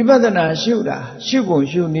 Vipatana Shuda, Shubo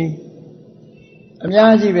Shuni.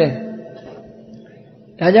 Amyajibe.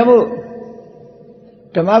 Tajabu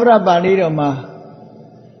Tamabra Baliroma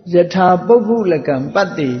Yata Bobu Lakam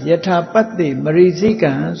Patti, Yata Patti,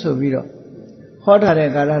 Marizika, so Viro. Hotare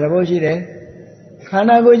Garabosire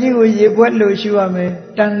Kanagoji with Yeput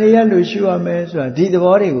Lushuame, Tanlia Lushuame, so did the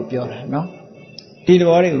body with your no? Did the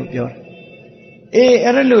body with your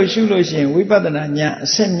Erelu Shulushin, Vipatana,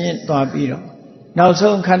 send it to Abiro. Now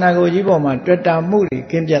so Kanagoji Boma, Dreta Muri,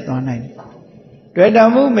 came yet one night. Dreta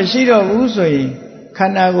Mu, Mashiro Usoi.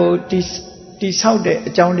 Kanago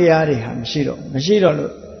tisaude Joundiari Mashiro, Mashiro,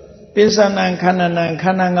 Pisanan Kananan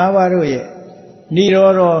Kanangavaru,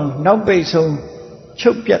 Niroro, Naubeso,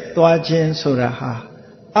 Chupyat Dwajin Suraha,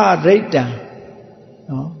 Reta,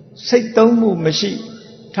 Say Tomu Mashi,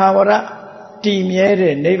 Tawara,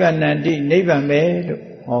 Timiere, Neva Nandi, Neva Me,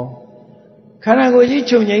 Kanagoji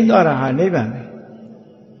Chunin Doraha, Neva Me.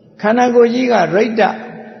 Kanagojiga, Reta,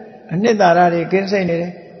 Nedari can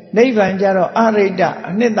say. Nevanjaro Arida,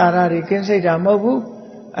 Anidara, can say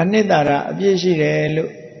Mobu, Anidara,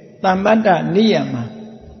 Yeshire, Tambata Niyama,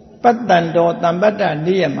 Patando, Tambata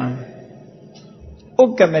Niyama,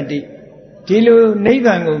 Okamadi, Tilu,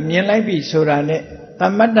 Nevango, Mielabi Surane,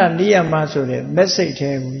 Tambata Niyama Sure, message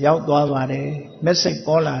Yautware, message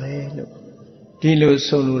Polare, Tilu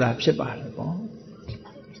Solura Chipa,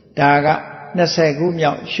 Daga, Nasegum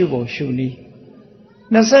Yau Shubo Shuni.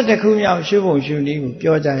 Nasata Kumya Shubo Shuni,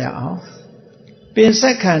 Pioja,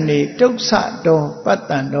 Pinsakani, Toksa do,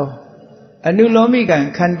 Patando, a new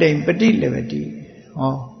Lomigan contain Petit Levity,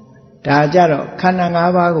 Dajaro,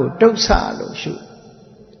 Kanangavago, Toksa lo shoot.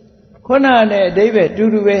 Kona David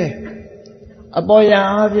Duduwe, a boy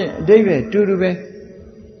David Duduwe,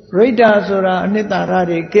 Rita Sura, Anita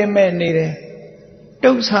Radi, Keme Nire,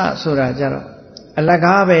 Toksa Sura Jaro,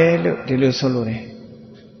 Alagave look de Lusolure.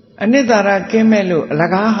 Anidara Kemelu,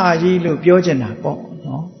 Lagaha Yilu, Biojana,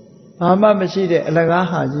 no? Mama Machide,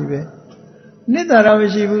 Lagaha Jibe. Nidara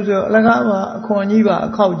Vishibuzo, Lagava,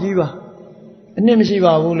 Koniva, Kaujiva.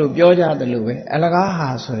 Nimshiva Wulu, Bioja the Lube,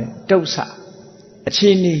 Alagaha Sore, Dosa,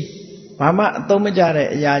 Chini, Mama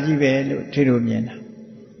Tomajare, Yajibe, Tirumiana.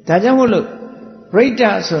 Tajamulu,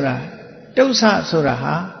 Rita Sura, Dosa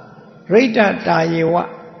Suraha, Rita Tayewa,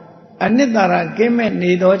 Anidara Kemen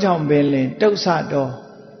Nido Jambele, Dosa do.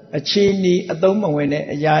 A chini, a doma when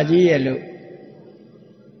a yaji yellow.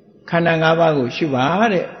 Kanangavago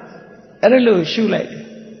shubare. Erelu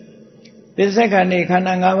shulate. The second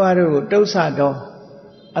Kanangavaru dosado.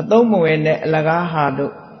 A doma when a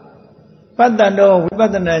lagahado. Patando,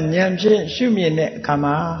 Patana Nyamshi, Shumine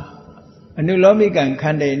Kama. A new lomigan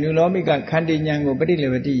cande, new lomigan candy yango, but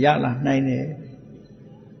yala, 9.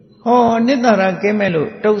 Oh, Nidara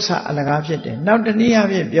Gemelu, dosa alagavite. Now the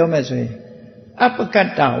Niavi Biomeswe.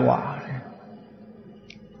 Apakatawa.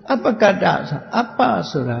 Apakata, Apa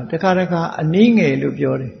Sura, the Karaka, a Ninge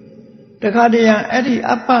Lubiori. The Kardia, Eddie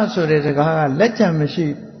Apa Sura, the Kara, Lecha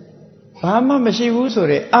Mashi. Pama Mashi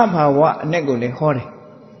Usure, Apa wa Negole Hori.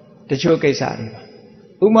 The Chokesari.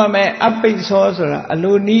 Umame, Api Sorcerer, a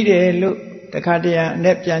low needed look, the Kardia,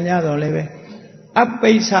 Nepjanya, leve.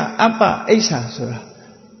 Apisa, Apa, Esa Sura.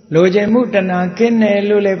 Loje Mutana, Kene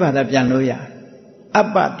Luleva, the Pianoya.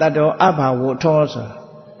 Abba Tado Abba Wotosa.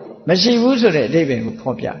 Mashibusura, David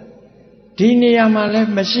Popia. Dini Amale,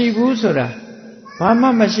 Mashibusura.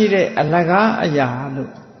 Pama Mashire, Alaga Ayalu.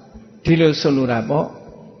 Tilo Solurabo.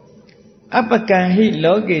 Abba can he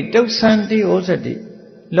logi, Dosanti Osati.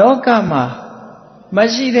 Lokama.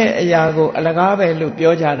 Mashire Ayago, Alagave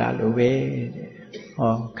Lupioja Lube.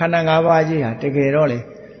 Oh, Kanangavaji, take it all.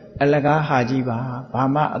 Alaga Hajiba,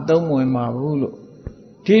 Pama Adomo Mavulu.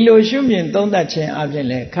 Tilo Shumin don't that chain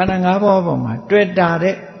absently, Kanangaboma, dread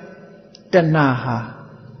dare, Danaha,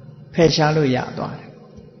 Peshalu Yadwa.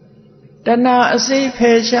 Dana say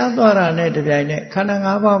Peshadora Nedavine,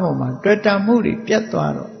 Kanangaboma, Dreta Muri,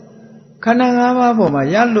 Pietwaro. Kanangaboma,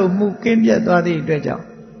 Yalu Mukim Yadwadi Dreja.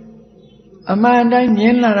 A man died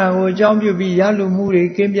Yenlara, who jump you be Yalu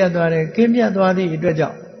Muri, Kim Yadwadi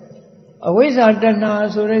Dreja. A wizard Dana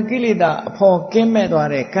Surekilida, for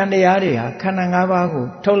Kimedware, Kandiaria,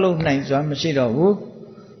 Kanangavago, Tolo Names on Mashido,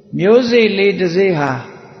 Music lead the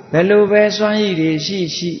Zeha, Beluve Swahili, she,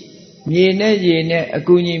 မြေနဲ့ရေနဲ့အ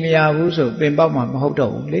ကူအညီမရဘူးဆိုပင်ပေါက်မှာမဟုတ်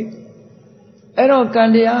တော့ဘူးလေအဲ့တော့ကံ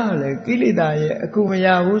တရားကလည်းကိလေသာရဲ့အကူမရ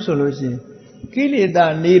ဘူးဆိုလို့ရှိရင်ကိလေသာ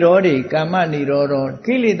និရောဓိကာမនិရောဓ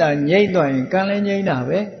ကိလေသာငြိမ့်သွားရင်ကံလည်းငြိမ့်တာ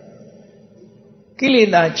ပဲကိလေ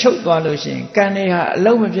သာချုပ်သွားလို့ရှိရင်ကံတွေဟာအ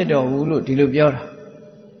လုံးမဖြစ်တော့ဘူးလို့ဒီလိုပြောတာ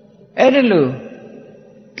အဲ့ဒါလို့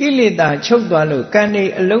ကိလေသာချုပ်သွားလို့ကံတွေ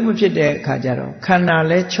အလုံးမဖြစ်တဲ့အခါကျတော့ခန္ဓာ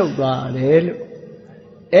လည်းချုပ်သွားတယ်လို့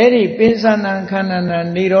အဲ့ဒီပိဿာဏံခန္ဓာနာ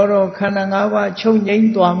និရောဓခန္ဓာ၅ပါးချုပ်ငြိမ့်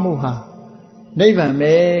သွားမှုဟာနိဗ္ဗာန်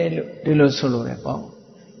ပဲလို့ဒီလိုဆိုလိုတယ်ပေါ့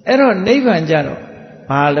အဲ့တော့နိဗ္ဗာန်ကြတော့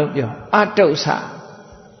ဘာလို့ပြောအတု္ဆ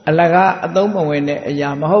အလကားအသုံးမဝင်တဲ့အရာ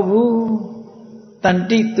မဟုတ်ဘူးတဏ္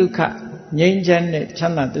ဍိဒုက္ခငြိမ်းချမ်းတဲ့ချ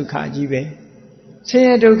မ်းသာဒုက္ခကြီးပဲဆင်း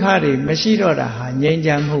ရဲဒုက္ခတွေမရှိတော့တာဟာငြိမ်းချ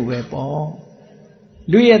မ်းမှုပဲပေါ့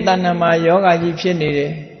လူရဲ့တဏ္ဍာမှာယောဂကြီးဖြစ်နေတ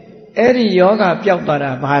ယ်အဲ့ဒီယောဂပျောက်သွား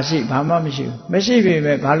တာဘာမှမရှိဘူးမရှိပေ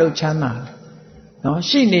မဲ့ဘာလို့ချမ်းသာလဲနော်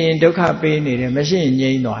ရှိနေရင်ဒုက္ခပေးနေတယ်မရှိရင်ငြိ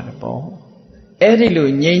မ်းသွားတယ်ပေါ့အဲ့ဒီလို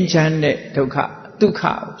ငြိမ်းချမ်းတဲ့ဒုက္ခဒုက္ခ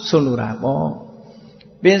ဆိုလိုတာပေါ့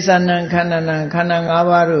ပိဿာဏံခန္ဓာနာခန္ဓာ၅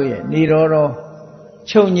ပါးတို့ရဲ့និရောဓ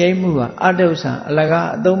ချုပ်ငြိမ်းမှုဟာအတု္ဆံအလကား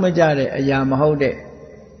အသုံးမကျတဲ့အရာမဟုတ်တဲ့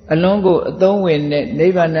အလွန်ကိုအသုံးဝင်တဲ့နိ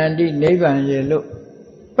ဗ္ဗာန်တိနိဗ္ဗာန်ရဲ့လို့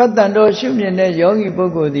ပတ္တန်တော်ရှုမြင်တဲ့ယောဂီပု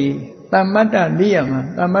ဂ္ဂိုလ်သည်တမ္မတ္တနိယမ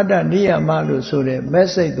တမ္မတ္တနိယမလို့ဆိုတဲ့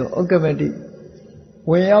message ကိုဥက္ကမတိ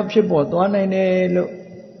ဝင်ရောက်ဖြစ်ပေါ်သွားနိုင်တယ်လို့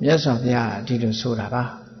မြတ်စွာဘုရားဒီလိုဆိုတာပါ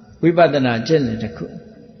ဝိပဿနာကျင့်တဲ့တစ်ခု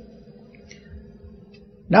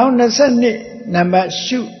နောက်22နံပါတ်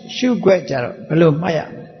ရှုခွက်ကြတော့ဘယ်လိုမှတ်ရမ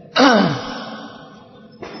လဲ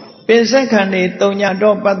ပိစက္ခဏေတုံညာ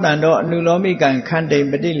တော့ပတ္တန်တော့အနုလောမိကံခန္တိ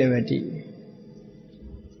ပฏิလေဝတိ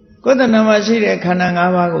ကိုယ်တဏ္ဍမှာရှိတဲ့ခန္ဓာ၅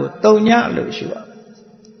ပါးကိုတုံညာလို့ရှုရ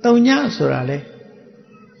တုံညာဆိုတာလေ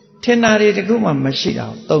ထင်တာတွေတခုမှမရှိတာ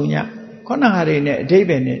တုံညာခုနဟာတွေနဲ့အဓိပ္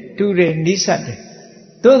ပာယ်နဲ့တူတယ်နိစ္စတယ်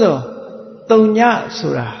သို့တော့တုံညာ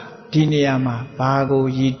ဆိုတာဒီနေရာမှာဘာကို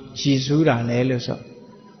ရည်စူးတာလဲလို့ဆို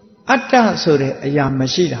အတ္တဆိုတဲ့အရာမ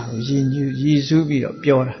ရှိတာကိုရည်စူးပြီးတော့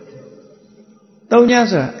ပြောတာတုံညာ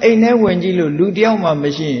ဆိုတာအိမ်ထဲဝင်ကြည့်လို့လူတယောက်မှမ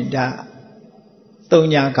ရှိရင်ဒါတုံ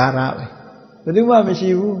ညာကာရပဲဘယ်သူမှမရှိ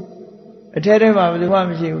ဘူးအထဲထဲမှာဘယ်သူမှ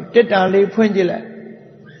မရှိဘူးတစ်တာလေးဖွင့်ကြည့်လိုက်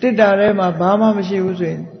တစ်တာထဲမှာဘာမှမရှိဘူးဆို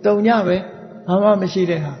ရင်တုံညာပဲဘာမှမရှိ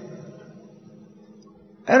တဲ့ဟာ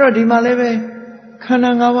အဲ့တော့ဒီမှာလည်းပဲခန္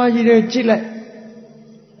ဓာ၅ပါးကြီးတွေကြည့်လိုက်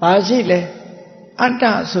ဘာရှိလဲအတ္တ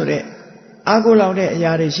ဆိုတဲ့အာကိုလောက်တဲ့အ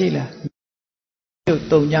ရာတွေရှိလား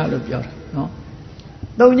တုံညာလို့ပြောတာနော်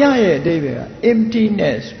တုံညာရဲ့အဓိပ္ပာယ်က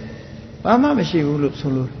emptiness ဘာမှမရှိဘူးလို့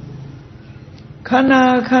ဆိုလို့ခန္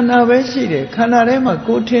ဓာပဲရှိတယ်ခန္ဓာထဲမှာ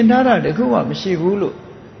ကိုယ်ထင်ထားတာတခုမှမရှိဘူးလို့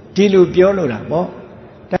ဒီလိုပြောလို့တာပေါ့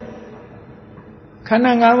ခန္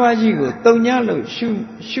ဓာ၅ပါးကြီးကိုတုံညာလို့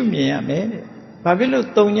ရှုမြင်ရမယ်တဲ့ဘာဖြစ်လို့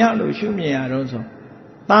တုံညာလို့ရှုမြင်ရတော့ဆို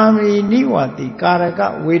တာမီနိဝတိကာရက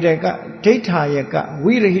ဝေဒကဒိဋ္ဌာယက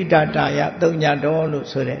ဝိရဟိတတာယတုံညာတော်လို့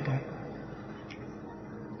ဆိုတဲ့အတိုင်း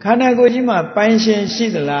ခန္ဓာကိုယ်ကြီးမှာပိုင်ရှင်ရှိ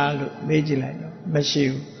သလားလို့မေးကြည့်လိုက်တော့မရှိ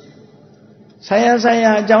ဘူးဆိုင်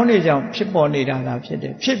ရာအကြောင်းတွေကြောင့်ဖြစ်ပေါ်နေတာသာဖြစ်တ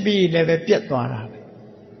ယ်ဖြစ်ပြီးလည်းပဲပြတ်သွားတာပဲ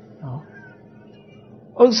နော်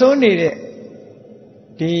အုပ်စိုးနေတဲ့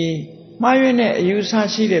ဒီမှားယွင်းတဲ့အယူဆ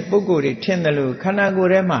ရှိတဲ့ပုဂ္ဂိုလ်တွေထင်တယ်လို့ခန္ဓာကို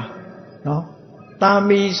ယ်ထဲမှာနော်တာ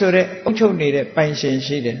မီဆိုတဲ့အုပ်ချုပ်နေတဲ့ပိုင်ရှင်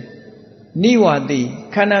ရှိတယ်နိဝတိ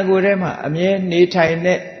ခန္ဓာကိုယ်ထဲမှာအမြဲနေထိုင်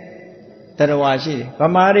တဲ့တရားဝါရှိတယ်ဗ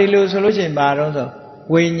မာတွေလို့ဆိုလို့ရှိရင်ဘာတော့ဆို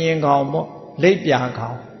ဝိညာဉ်ကောင်ပေါ့လိပ်ပြာကော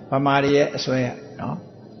င်ဗမာတွေရဲ့အစွဲရနော်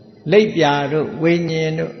လိပ်ပြာတို့ဝိညာ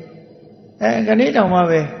ဉ်တို့ခဏတောင်မှ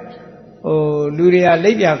ပဲလူတွေက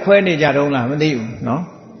လိပ်ပြာခွဲနေကြတော့လားမသိဘူးနော်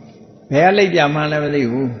ဘယ်ကလိပ်ပြာမှန်းလည်းမသိ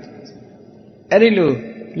ဘူးအဲ့ဒီလို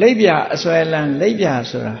လိပ်ပြာအစွဲလန်းလိပ်ပြာ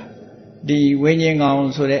ဆိုတာဒီဝိညာဉ်ကော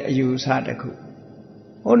င်ဆိုတဲ့အယူအဆတစ်ခု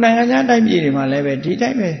နိုင်ငံခြားတိုင်းပြည်တွေမှာလည်းပဲဒီတို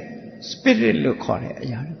င်းပဲ spirit လို့ခေါ်တဲ့အ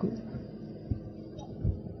ရာတစ်ခု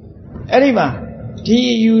အဲ့ဒီမှာဒီ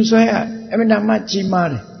အယူဆွဲကအမှန်တမ်းကြီးမား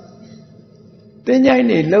တယ်တင်းကြိုင်း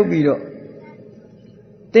တွေလှုပ်ပြီးတော့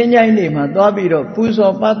တင်းကြိုင်းတွေမှာသွားပြီးတော့ပူ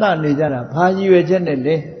ဇော်ပသနေကြတာဘာရည်ရွယ်ချက်နဲ့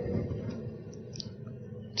လဲ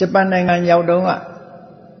ဂျပန်နိုင်ငံရောက်တုန်းက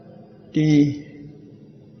ဒီ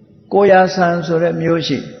ကိုယာဆန်ဆိုတဲ့မြို့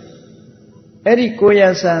ရှိအဲ့ဒီကိုယာ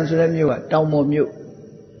ဆန်ဆိုတဲ့မြို့ကတောင်ပေါ်မြို့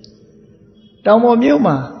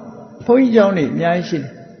မှာဘုန်းကြီးကျောင်းတွေအများကြီးရှိတ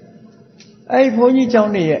ယ်အဲ့ဒီဘုန်းကြီးကျော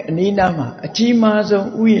င်းတွေရဲ့အနီးနားမှာအကြီးမားဆုံး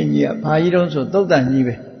ဥယျာဉ်ကြီးကဘာကြီးတုံးဆိုသုတ်တန်ကြီး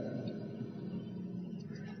ပဲ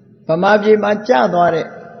ဗမာပြည်မှာကျသွားတဲ့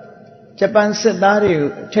ဂျပန်စစ်သားတွေကို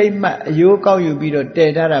အထိတ်မှတ်အယိုးကောက်ယူပြီးတော့တ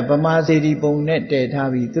ည်ထားတာဗမာစေတီပုံနဲ့တည်ထား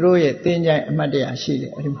ပြီးသူတို့ရဲ့သင်္ချိုင်းအမှတ်တရရှိတ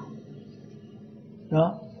ယ်အဲ့ဒီမှာ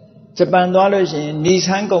နော်ဂျပန်သွားလို့ရှိရင်နီဆ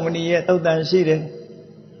န်ကုမ္ပဏီရဲ့သုတ်တန်ရှိတယ်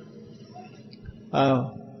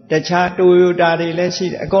တခြားတိုယိုတာတွေလည်းရှိ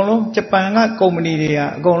တယ်အကုန်လုံးဂျပန်ကကုမ္ပဏီတွေက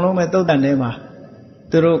အကုန်လုံးပဲသုတ်တန်ထဲမှာ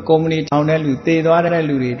သူတို့ကုမ္ပဏီထောင်တဲ့လူတည်သွားတဲ့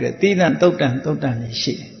လူတွေအတွက်သီးသန့်သုတ်တန်တွေ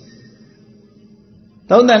ရှိတယ်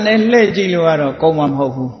သုတ်တန်နဲ့လှည့်ကြည့်လို့ကတော့ကုန်မှာမဟု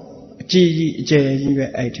တ်ဘူးအကြီးကြီးအကျယ်ကြီးပဲ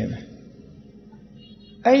အဲ့ထဲမှာ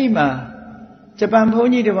အဲ့ဒီမှာဂျပန်ဘု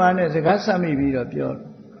န်းကြီးတစ်ပါးနဲ့စကားဆက်မိပြီးတော့ပြော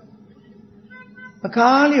အခါ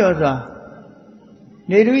လျော်စွာ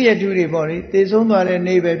နေတုရတုတွေပေါ့လေသေဆုံးသွားတဲ့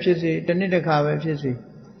နေပဲဖြစ်စေတစ်နှစ်တစ်ခါပဲဖြစ်စေ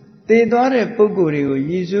သေသွားတဲ့ပုဂ္ဂိုလ်တွေကို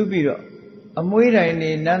ရည်စူးပြီးတော့အမွှေးတိုင်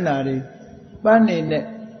နေနန္တာတွေပန်းနေတဲ့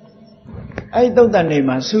အဲ့သုတ်တန်တွေ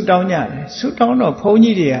မှာဆူတောင်းကြတယ်ဆူတောင်းတော့ဘုန်း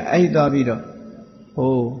ကြီးတွေကအဲ့သွားပြီးတော့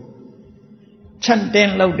ဟိုချန်တ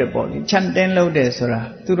င်းလောက်တယ်ပေါ့လေချန်တင်းလောက်တယ်ဆိုတာ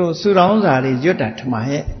သူတို့ဆူတောင်းစာတွေရွတ်တာထမ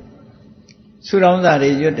ရဲ့ဆူတောင်းစာတွေ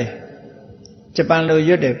ရွတ်တယ်ဂျပန်လို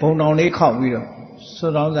ရွတ်တယ်ဘုံတော်လေးခောက်ပြီးတော့ဆူ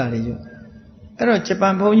တောင်းစာတွေရွတ်အဲ့တော့ဂျပ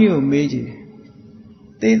န်ဘုန်းကြီးကိုမေးကြည့်တယ်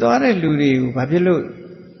တည်သွားတဲ့လူတွေကိုဘာဖြစ်လို့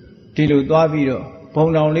ဒီလိုသွားပြီးတော့ဘုံ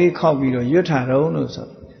တော်လေးခောက်ပြီးတော့ရွတ်ထားတော့လို့ဆို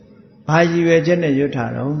ဘာရည်ရွယ်ချက်နဲ့ရွတ်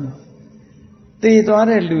ထားတော့တည်သွား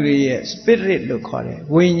တဲ့လူတွေရဲ့ spirit လို့ခေါ်တယ်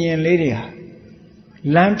ဝိညာဉ်လေးတွေဟာ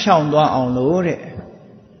လမ်းဖြောင်းသွားအောင်လို့တဲ့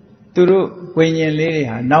သူတို့ဝိညာဉ်လေးတွေ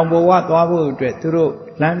ဟာနောင်ဘဝသွားဖို့အတွက်သူတို့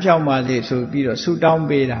လမ်းဖြောင်းပါလေဆိုပြီးတော့ဆူတောင်း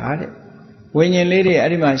ပေးတာတဲ့ဝိညာဉ်လေးတွေအဲ့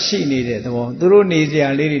ဒီမှာရှိနေတဲ့သဘောသူတို့နေစရာ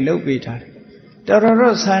လေးတွေလုပ်ပေးထားတယ်တော်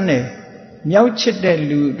တော်ဆန်းတယ်မြောက်ချစ်တဲ့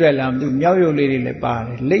လူအတွက်လားမသိမြောက်ရုပ်လေးတွေလည်းပါတ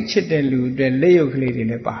ယ်လိတ်ချစ်တဲ့လူအတွက်လက်ရုပ်ကလေးတွေ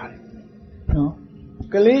လည်းပါတယ်နော်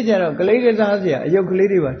ကလေးကြတော့ကလေးကစားစရာအယုတ်ကလေး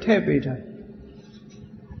တွေပါထည့်ပေးထားတယ်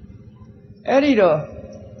အဲ့ဒီတော့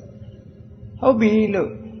ဟုတ်ပြီလို့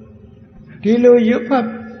ဒီလိုရွတ်ဖတ်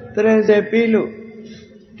တရစေပေးလို့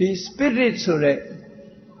ဒီ spirit ဆိုတဲ့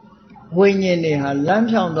ဝိညာဉ်တွေဟာလမ်း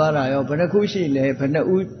ဖြောင်းသွားတာရောဘယ်နှခုရှိလဲဘယ်နှ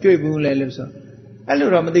ဦးတွေ့ဘူးလဲလို့ဆိုအဲ့လို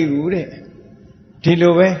တော့မသိဘူးတဲ့ဒီ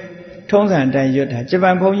လိုပဲထုံးစံအတိုင်းရွတ်တာဂျပ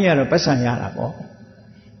န်ဘုန်းကြီးကတော့ပတ်စံရတာပေါ့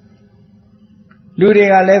လူတွေ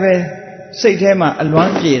ကလည်းပဲစိတ်ထဲမှာအလွ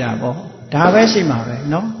မ်းပြေတာပေါ့ဒါပဲရှိမှာပဲ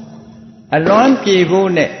เนาะအလွမ်းပြေဖို့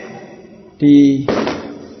နဲ့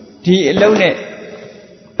ဒီအလုံးနဲ့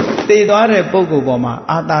တည်သွားတဲ့ပုဂ္ဂိုလ်ပေါ်မှာ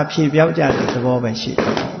အာသာဖြေပြောက်ကြတဲ့သဘောပဲရှိတ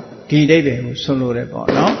ယ်ဒီအိဗယ်ကိုဆွလို့တယ်ပေါ့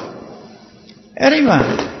နော်အဲ့ဒီမှာ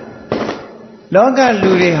လောက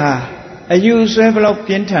လူတွေဟာအယူဆွဲဘလောက်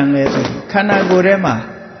ပြင်းထန်လဲဆိုခန္ဓာကိုယ်ထဲမှာ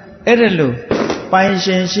အဲ့ဒါလို့ပိုင်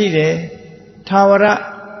ရှင်ရှိတယ်သာဝရ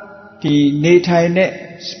ဒီနေထိုင်တဲ့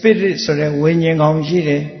spirit ဆိုတဲ့ဝိညာဉ်ကောင်ရှိတ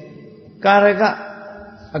ယ်ကာရက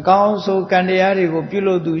အကောင်းဆုံးကံတရားတွေကိုပြု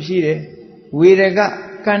လုပ်သူရှိတယ်ဝေရက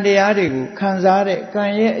ကံတရားတွေကိုခံစားတဲ့ကံ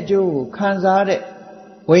ရဲ့အကျိုးကိုခံစားတဲ့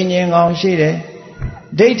ဝိညာဉ်ကောင်ရှိတယ်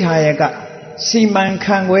ဒိဋ္ဌာယကစီမံ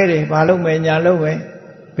ခံခွဲတယ်ဘာလို့မယ်ညာလို့ပဲ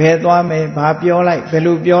ဘယ်သွားမယ်ဘာပြောလိုက်ဘယ်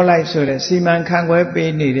လိုပြောလိုက်ဆိုတဲ့စီမံခံခွဲ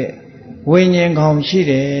ပေးနေတဲ့ဝိညာဉ်ကောင်ရှိ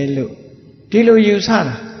တယ်လို့ဒီလိုယူဆ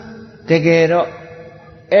တာတကယ်တော့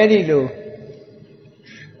အဲ့ဒီလို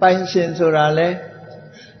ပိုင်ရှင်ဆိုတာလဲ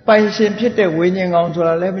ပိုင်ရှင်ဖြစ်တဲ့ဝိညာဉ်ကောင်ဆို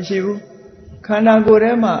တာလည်းမရှိဘူးခန္ဓာကိုယ်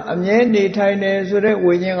ထဲမှာအမြဲနေထိုင်တယ်ဆိုတဲ့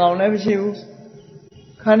ဝိညာဉ်ကောင်လည်းမရှိဘူး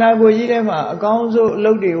ခန္ဓာကိုယ်ကြီးထဲမှာအကောင်းဆုံးအ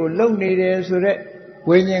လုပ်တွေကိုလုပ်နေတယ်ဆိုတဲ့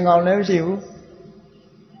ဝိညာဉ်ကောင်လည်းမရှိဘူး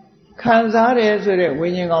ခံစားတယ်ဆိုတဲ့ဝိ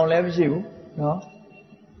ညာဉ်ကောင်လည်းမရှိဘူးနော်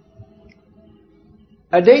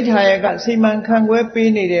အဋ္ဌာယကစီမံခန့်ခွဲ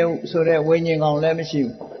ပေးနေတယ်ဆိုတဲ့ဝိညာဉ်ကောင်လည်းမရှိ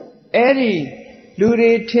ဘူးအဲ့ဒီလူ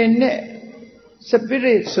တွေထင်တဲ့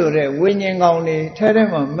spirit ဆိုတဲ့ဝိညာဉ်ကောင်တွေထဲ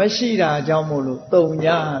မှာမရှိတာကြောင့်မို့လို့တုံ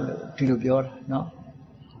ညာလို့ဒီလိုပြောတာနော်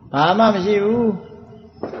ဘာမှမရှိဘူး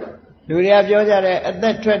လူတွေကပြောကြတယ်အသ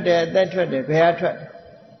က်ထွက်တယ်အသက်ထွက်တယ်ဘယ်ဟာထွက်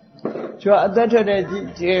ကျော်အသက်ထွက်တယ်ကြည်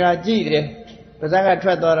တယ်ပါးစပ်ကထွ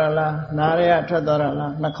က်သွားတာလားနားတွေကထွက်သွားတာ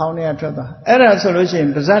လားနှာခေါင်းတွေကထွက်သွားအဲ့ဒါဆိုလို့ရှိရင်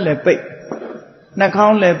ပါးစပ်လည်းပိတ်နှာခေါ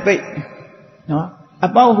င်းလည်းပိတ်နော်အ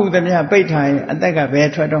ပေါက်ဟုသမျှပိတ်ထားရင်အသက်ကဘယ်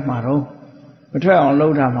ထွက်တော့မှာတော့မထွက်အောင်လု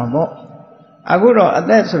ပ်တာမှာပေါ့အခုတော့အ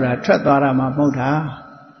သက်ဆိုတာထွက်သွားတာမှမဟုတ်တာ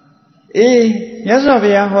အေးမြတ်စွာဘု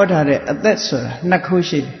ရားဟောထားတဲ့အသက်ဆိုတာနှစ်ခု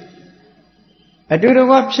ရှိတယ်အတူတ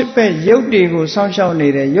ကွဖြစ်မဲ့ရုပ်တွေကိုစောင့်ရှောက်နေ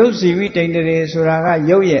တဲ့ရုပ်ဇီဝိတ္တိန်တွေဆိုတာက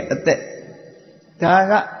ရုပ်ရဲ့အသက်ဒါ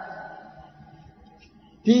က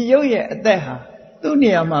ဒီရုပ်ရဲ့အသက်ဟာသူ့နေ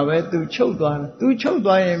ရာမှာပဲသူချုပ်သွားတယ်သူချုပ်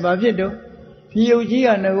သွားရင်ဘာဖြစ်တော့ဒီရုပ်ကြီးက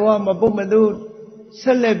ငကောမပုတ်မသူဆ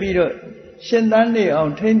က်လက်ပြီးတော့ရှင်သန်နေအော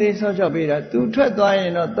င်ထိမ့်သိမ်းဆောက်ရှောက်ပေးတာသူထွက်သွားရ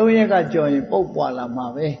င်တော့3ရက်ကကြော်ရင်ပုတ်ပွာလာမှာ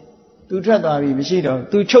ပဲသူထွက်သွားပြီမရှိတော့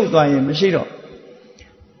သူချုပ်သွားရင်မရှိတော့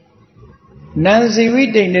နံဇီဝိ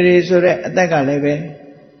တ္တိန်တွေဆိုတဲ့အသက်ကလည်းပဲ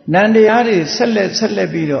နံတရားတွေဆက်လက်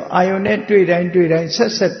ပြီးတော့အာယုန်နဲ့တွေ့တိုင်း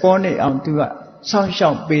ဆက်ပေါ်နေအောင်သူကစောင့်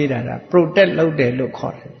ရှောက်ပေးတာ protect လုပ်တယ်လို့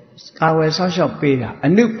ခေါ်တယ်ကာဝယ်စောင့်ရှောက်ပေးတာအ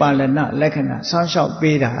နုပါလနလက္ခဏာစောင့်ရှောက်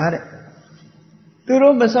ပေးတာတဲ့သူ သူ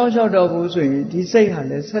တို့မဆောင်လျှောက်တော့ဘူးဆိုရင်ဒီစိတ်ဟာ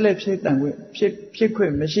လည်းဆက်လက်ဖြစ်တန်ခွင့်ဖြစ်ခွ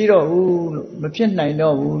င့်မရှိတော့ဘူးလို့မဖြစ်နိုင်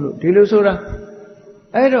တော့ဘူးလို့ဒီလိုဆိုတာ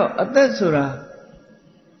အဲ့တော့အသက်ဆိုတာ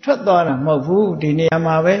ထွက်သွားတာမဟုတ်ဘူးဒီနေရာ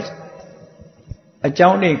မှာပဲအကြော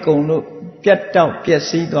င်းတွေကုန်လို့ပြတ်တောက်ပျက်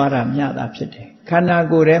စီးသွားတာမျှတာဖြစ်တယ်ခန္ဓာ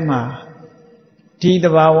ကိုယ်ထဲမှာဒီတ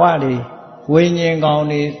ဘာဝတွေဝိညာဉ်ကောင်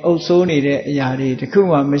တွေအုပ်စိုးနေတဲ့အရာတွေတခု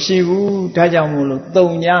မှမရှိဘူးဒါကြောင့်မို့လို့တုံ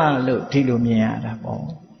ညလို့ဒီလိုမြင်ရတာပေါ့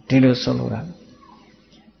ဒီလိုဆိုလိုတာ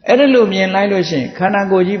အဲ့ဒါလို့မြင်လိုက်လို့ရှိရင်ခန္ဓာ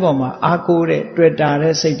ကိုယ်ကြီးပေါ်မှာအာကိုတဲ့တွေ့တာ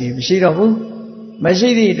တဲ့စိတ်တွေမရှိတော့ဘူးမရှိ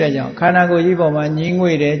သည့်အတွက်ကြောင့်ခန္ဓာကိုယ်ကြီးပေါ်မှာညှင်း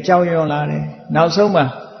ငွေတယ်ကြောက်ရွံ့လာတယ်နောက်ဆုံးမှာ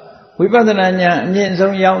ဝိပဿနာဉာဏ်အမြင့်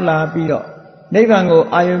ဆုံးရောက်လာပြီးတော့နိဗ္ဗာန်ကို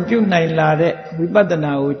အာရုံပြုနိုင်လာတဲ့ဝိပဿ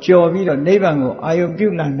နာကိုကျော်ပြီးတော့နိဗ္ဗာန်ကိုအာရုံပြု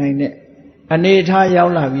လာနိုင်တဲ့အနေအထားရော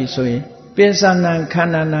က်လာပြီဆိုရင်ပိဿနံခ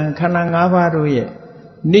န္ဓာနံခန္ဓာ၅ပါးတို့ရဲ့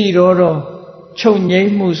နိရောဓချုပ်ငြိ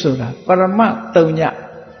မ်းမှုဆိုတာပရမတ်တုံည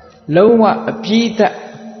လုံးဝအပြည့်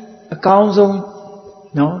အအကောင်းဆုံး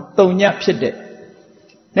နော်တုံညဖြစ်တဲ့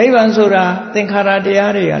နိဗ္ဗာန်ဆိုတာသင်္ခါရတ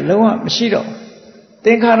ရားတွေကလုံးဝမရှိတော့သ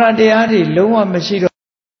င်္ခါရတရားတွေလုံးဝမရှိတော့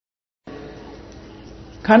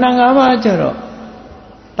ခန္ဓာ၅ပါးကျတော့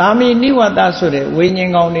တာမီနိဝတ္တဆိုတဲ့ဝိညာ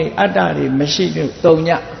ဉ်ကောင်းတွေအတ္တတွေမရှိလို့တုံည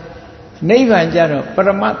နိဗ္ဗာန်ကျတော့ပရ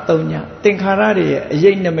မတ်တုံညသင်္ခါရတွေရဲ့အ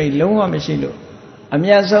ရေးနမိတ်လုံးဝမရှိလို့အ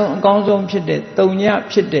မြတ်ဆုံးအကောင်းဆုံးဖြစ်တဲ့တုံည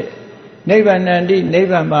ဖြစ်တဲ့နိဗ္ဗာန်တိနိဗ္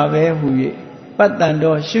ဗာန်ပါပဲဟူ၍ပတ္တန်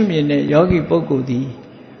တော်ရှုမြင်တဲ့ယောဂီပုဂ္ဂိုလ်သည်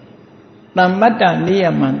သမ္မတ္တနိယ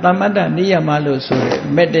မံသမ္မတ္တနိယမလို့ဆိုတဲ့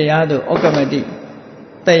မေတ္တရားတို့ဩကမတိ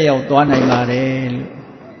တက်ရောက်သွားနိုင်ပါတယ်လို့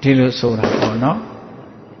ဒီလိုဆိုတာပေါ့နော်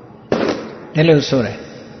ဒီလိုဆိုတယ်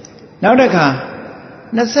နောက်တစ်ခါ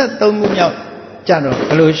23ခုမြောက်ကြတော့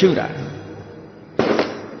ဘယ်လိုရှုတာ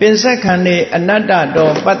ပင်စက္ခဏေအနတ္တ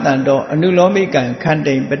တော်ပတ္တန်တော်အနုလောမိကံခန္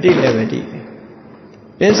တိပฏิလေဝတိ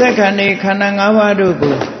ပင်စက္ခဏေခန္ဓာ၅ပါးတို့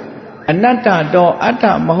ကိုအနတ္တတော်အတ္တ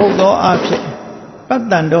မဟုတ်သောအဖြစ်ပတ္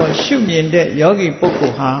တန်တော်ရှုမြင်တဲ့ယောဂီပုဂ္ဂို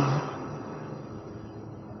လ်ဟာ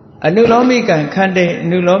အနုလောမိကံခန္တိအ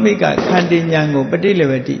နုလောမိကခန္တိဉာဏ်ကိုပฏิလေ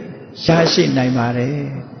ဝတိရရှိနိုင်ပါတယ်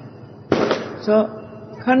ဆို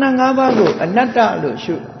ခန္ဓာ၅ပါးကိုအနတ္တလို့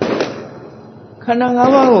ရှုခန္ဓာ၅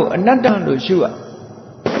ပါးကိုအနတ္တလို့ရှု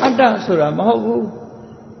အတ္တဆိုတာမဟုတ်ဘူး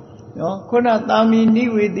နော်ခုနသာမီနိ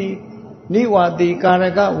ဝေတိနိဝါတိကာရ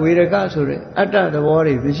ကဝေရကဆိုတဲ့အတ္တသဘော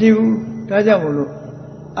တွေမရှိဘူးဒါကြောင့်မို့လို့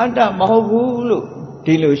အတ္တမဟုတ်ဘူးလို့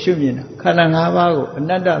ဒီလိုရှုမြင်တာခန္ဓာ၅ပါးကိုအ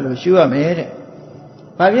နတ္တလို့ရှုရမယ်တဲ့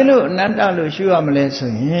ဘာဖြစ်လို့အနတ္တလို့ရှုရမလဲ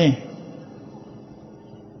ဆိုရင်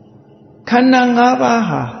ခန္ဓာ၅ပါး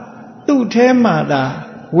ဟာသူ့ထဲမှာသာ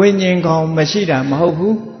ဝိညာဉ်ကောင်မရှိတာမဟုတ်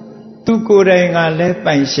ဘူးသူကိုယ်တိုင်ကလည်း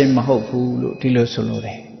ပိုင်ရှင်မဟုတ်ဘူးလို့ဒီလိုဆိုလိုတ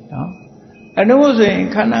ယ်နော်အနုဆိုရင်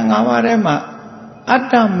ခန္ဓာ၅ပါးထဲမှာအတ္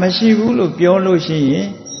တမရှိဘူးလို့ပြောလို့ရှိရင်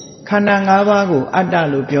ခန္ဓာ၅ပါးကိုအတ္တ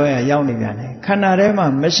လို့ပြောရရောက်နေပြန်တယ်ခန္ဓာထဲမှာ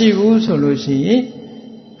မရှိဘူးဆိုလို့ရှိရင်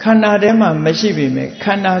ခန္ဓာထဲမှာမရှိပေမဲ့ခ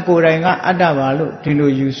န္ဓာကိုယ်တိုင်ကအတ္တပါလို့ဒီလို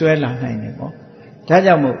ယူဆွဲလာနိုင်တယ်ပေါ့ဒါ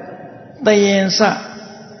ကြောင့်မို့တယင်စ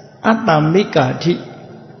အတ္တမိကာတိ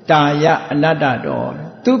တာယအနတ္တတော်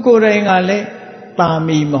သူကိုယ်တိုင်ကလည်းတာ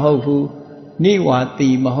မီမဟုတ်ဘူးနိဝါတိ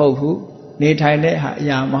မဟုတ်ဘူးနေထိုင်တဲ့ဟာအ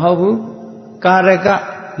ရာမဟုတ်ဘူးကာရက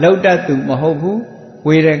လောက်တတ်သူမဟုတ်ဘူး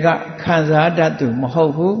ဝေရကခံစားတတ်သူမဟု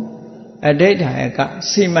တ်ဘူးအဋိဋ္ဌာယက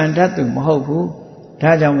စီမံတတ်သူမဟုတ်ဘူး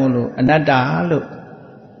ဒါကြောင့်မို့လို့အနတ္တလို့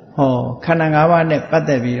ဟောခန္ဓာ၅ပါးနဲ့ပတ်သ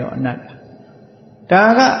က်ပြီးတော့အနတ္တဒါ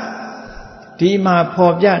ကဒီမှာ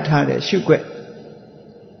ဖော်ပြထားတဲ့ရှုွက်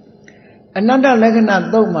အနတ္တလက္ခဏာ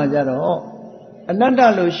သုံးမှာကြတော့အနတ္တ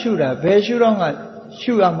လို့ရှုတာဘယ်ရှုတော့က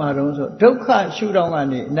ရှုရမှာတုံးဆိုဒုက္ခရှုတော့က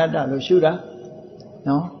နေအနတ္တလို့ရှုတာ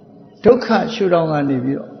နော်ဒုက္ခရှုတော့ကနေ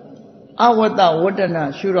ပြီးတော့အဝတ္တဝတ္တနာ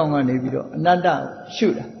ရှုတော့ကနေပြီးတော့အနတ္တရှု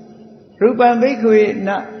တာရူပံဘိက္ခွေန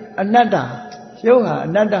အနတ္တရုပ်ဟာအ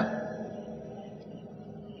နတ္တ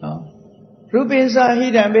နော်ရူပိသဟိ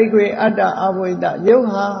တံဘိက္ခွေအတ္တအဝိတ္တရုပ်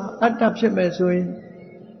ဟာအတ္တဖြစ်မဲ့ဆိုရင်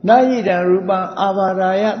နာဟိတံရူပံအာဘာရာ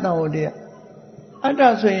ယတံဝတ္တအတ္တ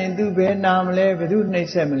ဆိုရင်သူဘယ်နာမလဲဘယ်သူနှိမ့်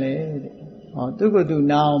ဆက်မလဲတဲ့ဟောသူကိုယ်သူ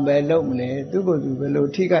နာအောင်ပဲလုပ်မလဲသူကိုယ်သူဘယ်လို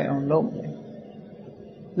ထိခိုက်အောင်လုပ်မလဲ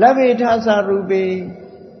လဗ္ဗေထသရူပေ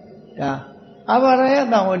ဒါအာဘာရယ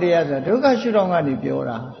တံဝတ္တယဆိုဒုက္ခရှုထောင့်ကနေပြော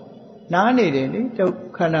တာနားနေတယ်လေဒုက္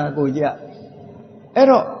ခနာကိုကြအဲ့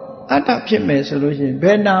တော့အတ္တဖြစ်မယ်ဆိုလို့ရှိရင်ဘ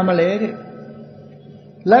ယ်နာမလဲတဲ့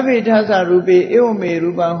လဗ္ဗေထသရူပေဧဝမေ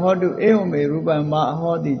ရူပံဟောတုဧဝမေရူပံမ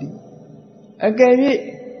ဟောတိတိအကယ်၍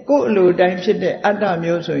ကိုယ်အလိုတိုင်းဖြစ်တဲ့အတ္တ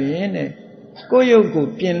မျိုးဆိုရင်တဲ့ကိုယ်ရုပ်ကို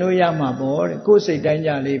ပြင်လို့ရမှာပေါ့တဲ့ကိုယ်စိတ်တိုင်း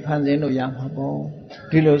ကြလေးဖန်ဆင်းလို့ရမှာပေါ့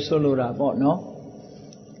ဒီလိုဆိုလိုတာပေါ့နော်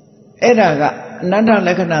အဲ့ဒါကအနတ္တလ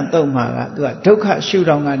က္ခဏာသုံးမှာကသူကဒုက္ခရှု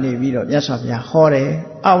ထောင့်ကနေပြီးတော့မြတ်စွာဘုရားဟောတယ်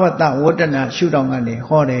အဝတ္တဝတ္တနာရှုထောင့်ကနေ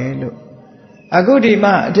ဟောတယ်လို့ အခုဒီ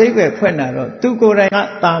မှာအထိပ္ပယ်ဖွင့်တာတော့သူကိုယ်တိုင်က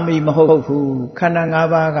တာမီမဟုတ်ဘူးခန္ဓာ၅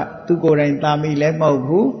ပါးကသူကိုယ်တိုင်တာမီလည်းမဟုတ်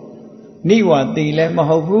ဘူးနိဝတိလည်းမ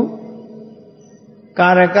ဟုတ်ဘူးကာ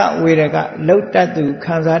ရကဝေရကလှုပ်တတ်သူ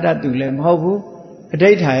ခံစားတတ်သူလည်းမဟုတ်ဘူးအဋ္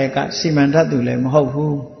ဌာယကစီမံတတ်သူလည်းမဟုတ်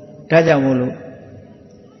ဘူးဒါကြောင့်မို့လို့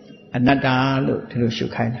အနတ္တလို့ဒီလိုရှု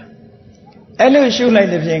ခိုင်းတာအဲ့လိုရှုလိုက်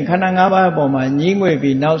တဲ့ဖြင့်ခန္ဓာ၅ပါးအပေါ်မှာညီးငွေ့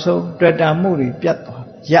ပြီးနောက်ဆုံးတွေ့တာမှုတွေပြတ်သွား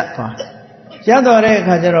ရပ်သွားတဲ့အ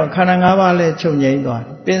ခါကျတော့ခန္ဓာ၅ပါးလည်းချုပ်ငြိမ်းသွားတ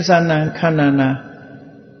ယ်ပင်စဏံခန္ဓာနာ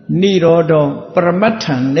နိရောဓောပရမတ္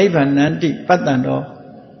ထံနိဗ္ဗာနန္တိပတ္တံတော်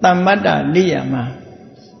တမ္မတ္တနိယမ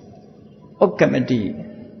ဥက္ကမတိ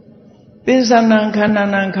ပင်စဏံခန္ဓာ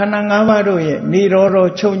နာခန္ဓာ၅ပါးတို့ရဲ့နိရောဓော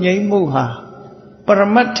ချုပ်ငြိမ်းမှုဟာပရ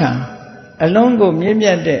မတ္ထံအလုံးကိုမြင့်မြ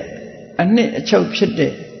တ်တဲ့အနှစ်အချုပ်ဖြစ်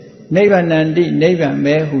တဲ့နိဗ္ဗာနန္တိနိဗ္ဗာန်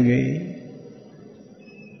ပဲဟူ၍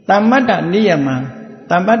တမ္မတ္တနိယမ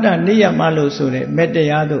တမ္ပတ္တနိယမလို့ဆိုတဲ့မေတ္တ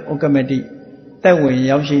ရားတို့ဥက္ကမတိသက်ဝင်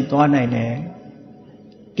ရောက်ရှိသွားနိုင်တယ်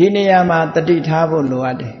ဒီနေရာမှာတတိထားဖို့လိုအ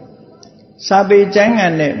ပ်တယ်စာပေကျမ်းဂ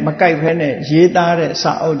န်နဲ့မကိုက်ဖဲနဲ့ရေးသားတဲ့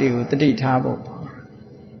စာအုပ်တွေကိုတတိထားဖို့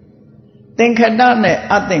သင်္ခတနဲ့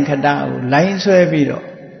အသင်္ခတကိုလိုင်းဆွဲပြီးတော့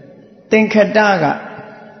သင်္ခတက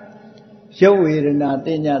ရုပ်ဝေဒနာတ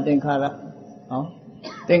င်ညာသင်္ခါရဟော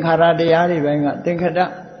သင်္ခါရတရားတွေပိုင်းကသင်္ခတ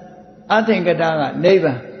အသင်္ခတကနိဗ္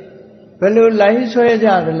ဗာန်ဘယ်လိုလိုင်းဆွဲကြ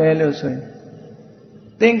တယ်လဲလို့ဆိုရင်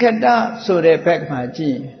သင်္ခတဆိုတဲ့ဘက်မှာကြ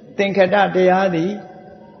ည့်ရင်သင်္ခတတရားသည်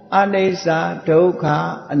အနိစ္စဒုက္ခ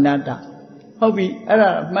အနတ္တဟုတ်ပြီအဲ့ဒါ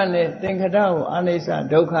မှန်တယ်သင်္ခတကိုအနိစ္စ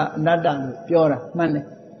ဒုက္ခအနတ္တလို့ပြောတာမှန်တယ်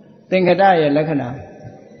သင်္ခတရဲ့လက္ခဏာ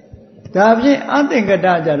ဒါဖြင့်အသင်္ခတ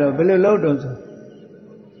ကြတော့ဘယ်လိုလုပ်တော့ဆို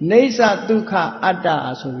နေသဒုက္ခအတ္တ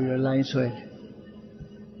ဆိုပြီးတော့လိုင်းဆွဲတယ်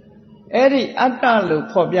အဲ့ဒီအတ္တလို့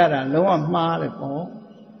ဖော်ပြတာလုံးဝမှားတယ်ပေါ့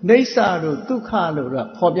နေသတို့ဒုက္ခလို့တော့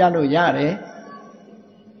ဖော်ပြလို့ရတယ်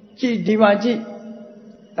ကြည့်ဒီမှာကြည့်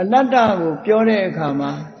အနတ္တကိုပြောတဲ့အခါ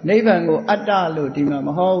မှာနိဗ္ဗာန်ကိုအတ္တလို့ဒီမှာမ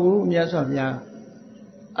ဟုတ်ဘူးမြတ်စွာဘုရား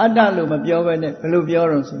အတ္တလို့မပြောဘဲနဲ့ဘယ်လိုပြော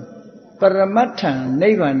တော့ဆိုပရမတ္ထံနိ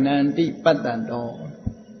ဗ္ဗာနန္တိပတ္တံတော်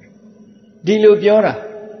ဒီလိုပြောတာ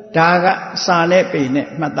ဒါကစာနဲ့ပေနဲ့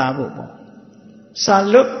မှတ်သားဖို့ပေါ့စာ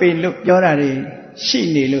လွတ်ပေလွတ်ပြောတာတွေရှိ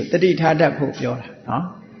နေလို့တတိထားတတ်ဖို့ပြောတာနော်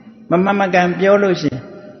မမှန်မကန်ပြောလို့ရှိ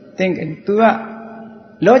ရင်သူက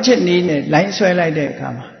လောချစ်နည်းနဲ့လိုင်းဆွဲလိုက်တဲ့အခါ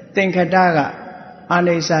မှာသင်္ခတကအ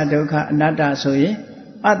နိစ္စဒုက္ခအနတ္တဆိုရင်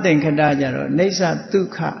အသင်္ခတကြတော့နေသဒု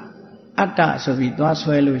က္ခအတ္တဆိုပြီးသွား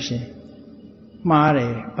ဆွဲလို့ရှိရင်မှားတ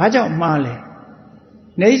ယ်ဘာကြောင့်မှားလဲ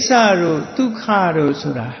နေသတို့ဒုက္ခတို့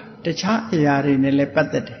ဆိုတာတခြားအရာတွေနဲ့လည်းပတ်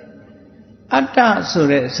သက်တယ်အတ္တဆို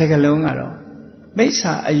တဲ့စကားလုံးကတော့မိစ္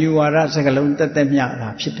ဆာအယူဝါဒစကားလုံးတက်တက်မြတာ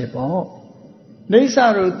ဖြစ်တယ်ပေါ့နေသ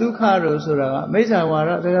တို့ဒုက္ခတို့ဆိုတာကမိစ္ဆာဝါဒ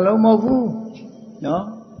စကားလုံးမဟုတ်ဘူးနော်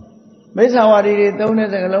မိစ္ဆာဝါဒီတွေသုံးတဲ့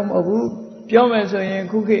စကားလုံးမဟုတ်ဘူးပြောမယ်ဆိုရင်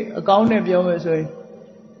ခုခေတ်အကောင်းနဲ့ပြောမယ်ဆိုရင်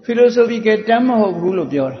philosophical term မဟုတ်ဘူးလို့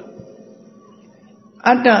ပြောတာ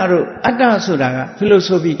အတ္တတို့အတ္တဆိုတာက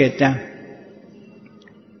philosophical term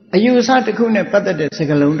အယူအဆတစ်ခုနဲ့ပတ်သက်တဲ့စ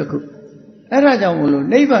ကားလုံးတစ်ခုအဲ့ဒါကြောင့်မို့လို့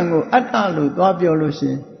နိဗ္ဗာန်ကိုအတ္တလို့သွားပြောလို့ရှိ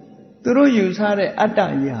ရင်သူတို့ယူဆတဲ့အတ္တ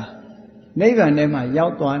ကြီးဟာနိဗ္ဗာန်ထဲမှာရော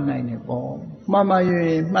က်သွားနိုင်တယ်ပေါ့မှန်မှန်ရ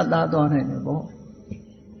င်မှတ်သားသွားနိုင်တယ်ပေါ့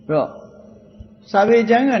အဲ့တော့စာပေ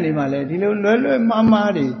ကျမ်းဂန်တွေမှာလည်းဒီလိုလွယ်လွယ်မှား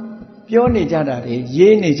မှားတွေပြောနေကြတာတွေ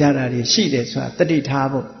ရေးနေကြတာတွေရှိတယ်ဆိုတာတတိထား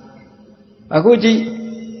ဖို့အခုကြည့်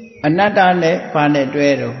အနတ္တနဲ့ဘာနဲ့တွဲ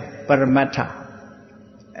တော့ပရမတ္ထ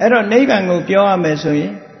အဲ့တော့နိဗ္ဗာန်ကိုပြောရမယ်ဆိုရ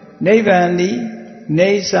င်နိဗ္ဗာန်သည်နေ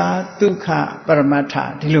သဒုက္ခပရမတ္ထ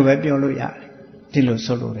ဒီလိုပဲပြောလို့ရတယ်ဒီလို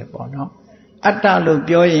ဆိုလို့ရတယ်ပေါ့နော်အတ္တလို့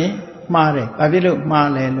ပြောရင်မှားတယ်ဘာဖြစ်လို့မှား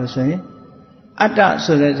လဲလို့ဆိုရင်အတ္တ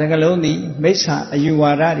ဆိုတဲ့စကားလုံးသည်မိစ္ဆာအယူ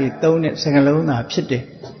ဝါဒတွေသုံးတဲ့စကားလုံးသာဖြစ်တယ်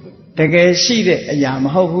တကယ်ရှိတဲ့အရာမ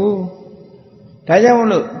ဟုတ်ဘူးဒါကြောင့်မ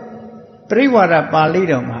လို့ပရိဝါဒပါဠိ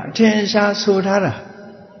တော်မှာအထင်ရှားဆိုထားတာ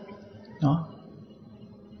နော်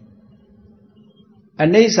အ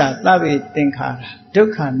နိစ္စသဗ္ဗေသင်္ခါရဒု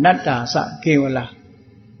က္ခနတ္တာစကေဝလာ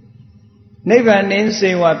နိဗ္ဗာန်င်း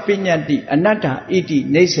စေဝပညတ္တိအနတ္တဣတိ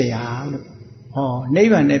နေဆရာလို့ဟောနိ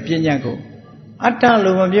ဗ္ဗာန်နဲ့ပညာကိုအတ္တ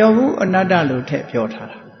လို့မပြောဘူးအနတ္တလို့ထည့်ပြောထား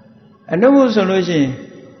တာအနုဘုဆိုလို့ရှိရင်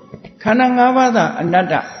ခန္ဓာ၅ပါးသာအနတ္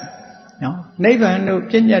တနော်နိဗ္ဗာန်တို့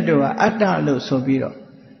ပညာတို့ကအတ္တလို့ဆိုပြီးတော့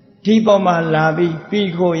ဒီပေါ်မှာလာပြီးပြီး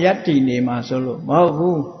ခိုယတ္တိနေမှာဆိုလို့မဟုတ်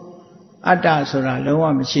ဘူးအတ္တဆိုတာလုံးဝ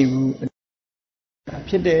မရှိဘူး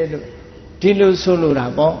ဖြစ်တယ်လို့ဒီလိုဆိုလိုတာ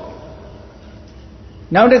ပေါ့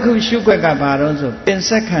နောက်တစ်ခုရှုခွက်ကဘာတော့ဆိုပင်စ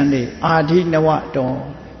က္ခန္တိအာဓိနဝတော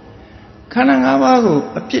ခန္ဓာ၅ပါးကို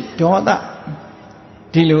အဖြစ်ဒေါသ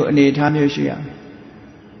ဒီလိုအနေထားမျိုးရှိရမယ်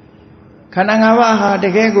ခန္ဓာ၅ပါးဟာတ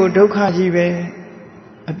ကယ်ကိုဒုက္ခကြီးပဲ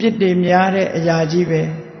အပြစ်တွေများတဲ့အရာကြီးပဲ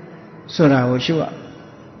ဆိုတာကိုရှုရ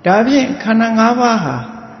ဒါဖြင့်ခန္ဓာ၅ပါးဟာ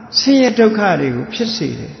ဆင်းရဲဒုက္ခတွေကိုဖြစ်စေ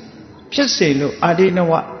တယ်ဖြစ်စေလို့အာဒီန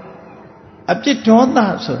ဝအပြစ်ဒေါသ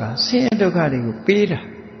ဆိုတာဆင်းရဲဒုက္ခတွေကိုပေးတာ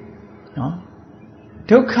နော်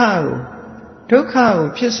ဒုက္ခကို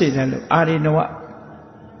ဖြစ်စေတယ်လို့အာဒီနဝ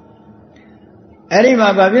အဲ့ဒီမှာ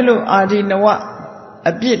ဘာဖြစ်လို့အာဒီနဝ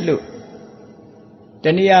အပြစ်လို့တ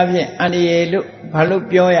နည်းအားဖြင့်အန္တရာယ်လို့ဘာလို့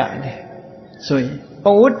ပြောရလဲဆိုရင်ပ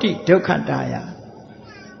ဝတ္တိဒုက္ခတာယ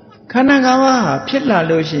ခန္ဓာ၅ပါးဟာဖြစ်လာ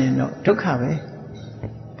လို့ရှိရင်တော့ဒုက္ခပဲ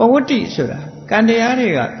ပဝတ္တိဆိုတာကံတရားတွေ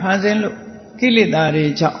ကဖန်ဆင်းလို့ကိလေသာတွေ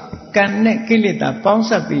ကြောင့်ကံနဲ့ကိလေသာပေါင်း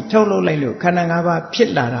စပ်ပြီးထုတ်လုပ်လိုက်လို့ခန္ဓာ၅ပါးဖြ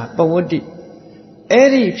စ်လာတာပဝတ္တိအဲ့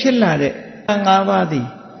ဒီဖြစ်လာတဲ့ခန္ဓာ၅ပါးသည်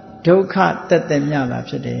ဒုက္ခတက်တက်မြတာ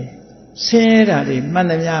ဖြစ်တယ်ဆင်းရဲတာတွေမှန်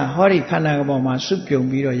သမျှဟောဒီခန္ဓာကပေါ်မှာစုပြုံ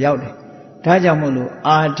ပြီးတော့ရောက်တယ်ဒါကြောင့်မို့လို့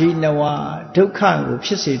အာဒီနဝဒုက္ခကိုဖြ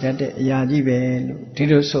စ်စေတတ်တဲ့အရာကြီးပဲလို့ဒီ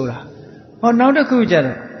လိုဆိုတာဟောနောက်တစ်ခုကျ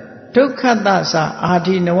တော့ဒုက္ခသသအာ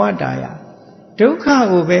ဒီနဝတာယဒုက္ခ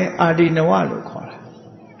ကိုပဲအာဒီနဝလို့ခေါ်တာ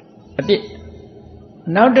အပြစ်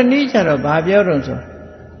နောက်တနည်းကျတော့ဘာပြောတော့ဆို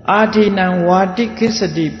အာဒီနံဝါတိခိစ္စ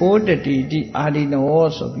တိပိုးတတိတိအာဒီနဝ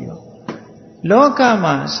ဆိုပြီးတော့လောက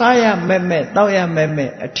မှာစားရမဲ့တောက်ရမဲ့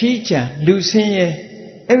အထီးကျန်လူဆင်းရဲ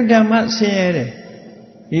အဗ္ဗဓမ္မဆင်းရဲတယ်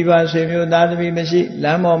မိဘဆွေမျိုးသားသမီးမရှိလ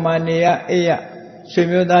မ်းပေါ်မှာနေရအေးရဆွေ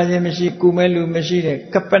မျိုးသားချင်းမရှိကုမဲလူမရှိတဲ့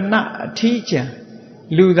ကပနအထီးကျန်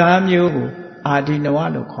လူသားမျိုးကိုအာဒီနဝ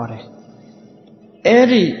လို့ခေါ်တယ်အဲ့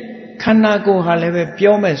ဒီခန္ဓာကိုယ်ဟာလည်းပဲ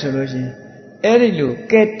ပြောမယ်ဆိုလို့ရှိရင်အဲ့ဒီလို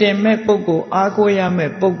ကဲတင်မဲ့ပုဂ္ဂိုလ်အားကိုးရ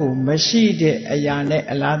မဲ့ပုဂ္ဂိုလ်မရှိတဲ့အရာနဲ့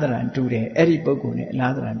အလားတရံတူတယ်အဲ့ဒီပုဂ္ဂိုလ်နဲ့အ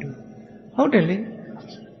လားတရံတူဟုတ်တယ်လေ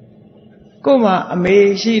ကိုယ်မှာအမေ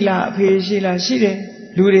ရှိလားအဖေရှိလားရှိတယ်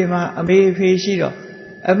လူတွေမှာအမေအဖေရှိတော့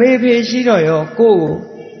အမေဖေရှိတော့ရောကိုယ်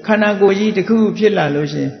ခန္ဓာကိုယ်ကြီးတစ်ခုဖြစ်လာလို့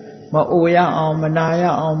ရှင်မအိုရအောင်မနာရ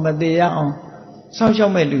အောင်မသေးရအောင်စောင့်ရှော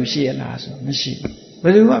က်မဲ့လူရှိရလားဆိုမရှိဘူးဘ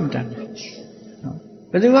ယ်သူမှမတတ်နိုင်နော်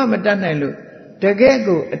ဘယ်သူမှမတတ်နိုင်လို့တကယ်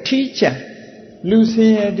ကိုအထီးကျန်လူဆ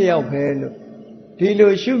င်းရဲတယောက်ပဲလို့ဒီ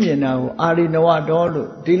လိုရှုမြင်တာကိုအာရိနဝတော်လို့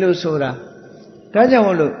ဒီလိုဆိုတာဒါကြောင့်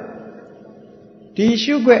မို့လို့ဒီ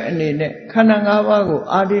ရှုွက်အနေနဲ့ခန္ဓာ၅ပါးကို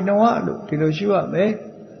အာရိနဝလို့ဒီလိုရှုရမယ်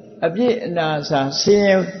အပြည့်အနာစာဆင်း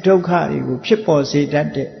ရဲဒုက္ခတွေကိုဖြစ်ပေါ်စေတတ်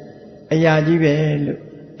တဲ့အရာကြီးပဲလို့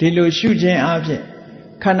ဒီလိုရှုခြင်းအပြင်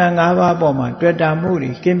ခန္ဓာ၅ပါးပေါ်မှာတွေ့တာမှုတွေ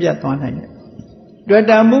ကင်းပြတ်သွားနိုင်တယ်တွေ့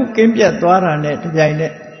တာမှုကင်းပြတ်သွားတာနဲ့တပြိုင်န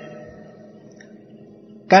က်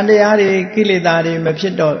ကံတရားတွေကိလေသာတွေမဖြ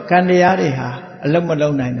စ်တော့ကံတရားတွေဟာအလုံးမ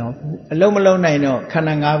လုံးနိုင်တော့ဘူးအလုံးမလုံးနိုင်တော့ခန္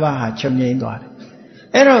ဓာ၅ပါးဟာချုပ်ငြိမ်းသွားတယ်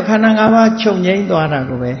အဲ့တော့ခန္ဓာ၅ပါးချုပ်ငြိမ်းသွားတာ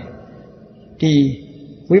ကိုပဲဒီ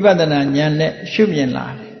ဝိပဿနာဉာဏ်နဲ့ရှုမြင်လာ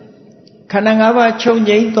တယ်ခန္ဓာ၅ပါးချုပ်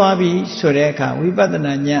ငြိမ်းသွားပြီဆိုတဲ့အခါဝိပဿ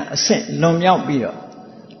နာဉာဏ်အဆင့်လွန်မြောက်ပြီးတော့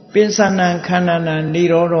ပိဿနံခန္ဓာနံនិ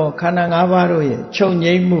ရောဓခန္ဓာ၅ပါးတို့ရဲ့ချုပ်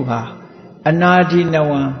ငြိမ်းမှုဟာအနာဒီန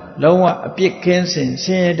ဝံလုံးဝအပြစ်ကင်းစင်ဆ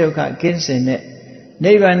င်းရဲဒုက္ခကင်းစင်တဲ့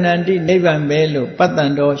နိဗ္ဗာန်တိနိဗ္ဗာန်ပဲလို့ပတ္တ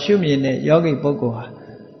န်တော်ရှုမြင်တဲ့ယောဂီပုဂ္ဂိုလ်ဟာ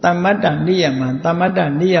တမ္မတ္တနိယမံတမ္မတ္တ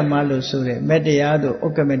နိယမလို့ဆိုတဲ့မေတ္တရားသို့ဥ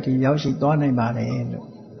က္ကမတိရောက်ရှိသွားနိုင်ပါတယ်လို့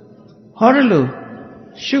ဟောတယ်လို့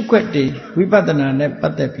ရှုွက်တွေဝိပဿနာနဲ့ပ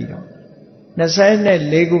တ်သက်ပြီးတော့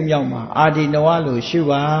24ခုမြောက်မှာအာဒီနဝလို့ရှု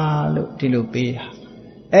ပါလို့ဒီလိုပေးတာ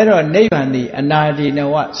အဲ့တော့နိဗ္ဗာန်ဒီအနာဒီန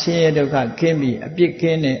ဝဆင်းရဲဒုက္ခကင်းပြီးအပြစ်က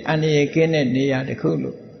င်းတဲ့အန္တရာယ်ကင်းတဲ့နေရာတစ်ခု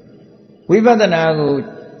လို့ဝိပဿနာကို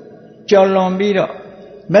ကျော်လွန်ပြီးတော့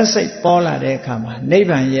မက်ဆေ့ပေါ်လာတဲ့အခါမှာနိဗ္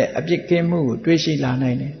ဗာန်ရဲ့အပြစ်ကင်းမှုကိုတွေးရှိလာ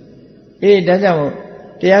နိုင်တယ်အေးဒါကြောင့်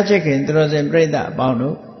တရားချစ်ခင်သူတော်စင်ပြိဿအပေါင်း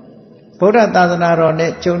တို့ဗုဒ္ဓသာသနာတော်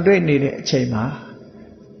နဲ့ကြုံတွေ့နေတဲ့အချိန်မှာ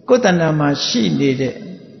ကိုယ်တဏ္ဍာမှာရှိနေတဲ့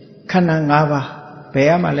ခန္ဓာ၅ပါးဘ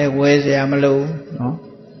ယ်မှလည်းဝယ်เสียမလို့နော်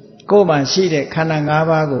ကိုယ်မှာရှိတဲ့ခန္ဓာ၅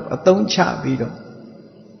ပါးကိုအသုံးချပြီးတော့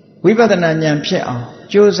ဝိပဿနာဉာဏ်ဖြစ်အောင်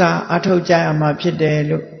ကြိုးစားအထောက်ကြရမှာဖြစ်တယ်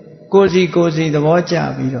လို့ကိုယ်စီသဘောကျ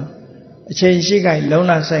ပြီးတော့အချိန်ရှိခိုင်လုံး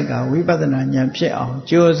လဆိုင်ကဝိပဿနာဉာဏ်ဖြစ်အောင်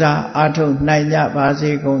ကြိုးစားအထောက်နိုင်ကြပါစေ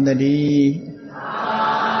ကုန်သတည်း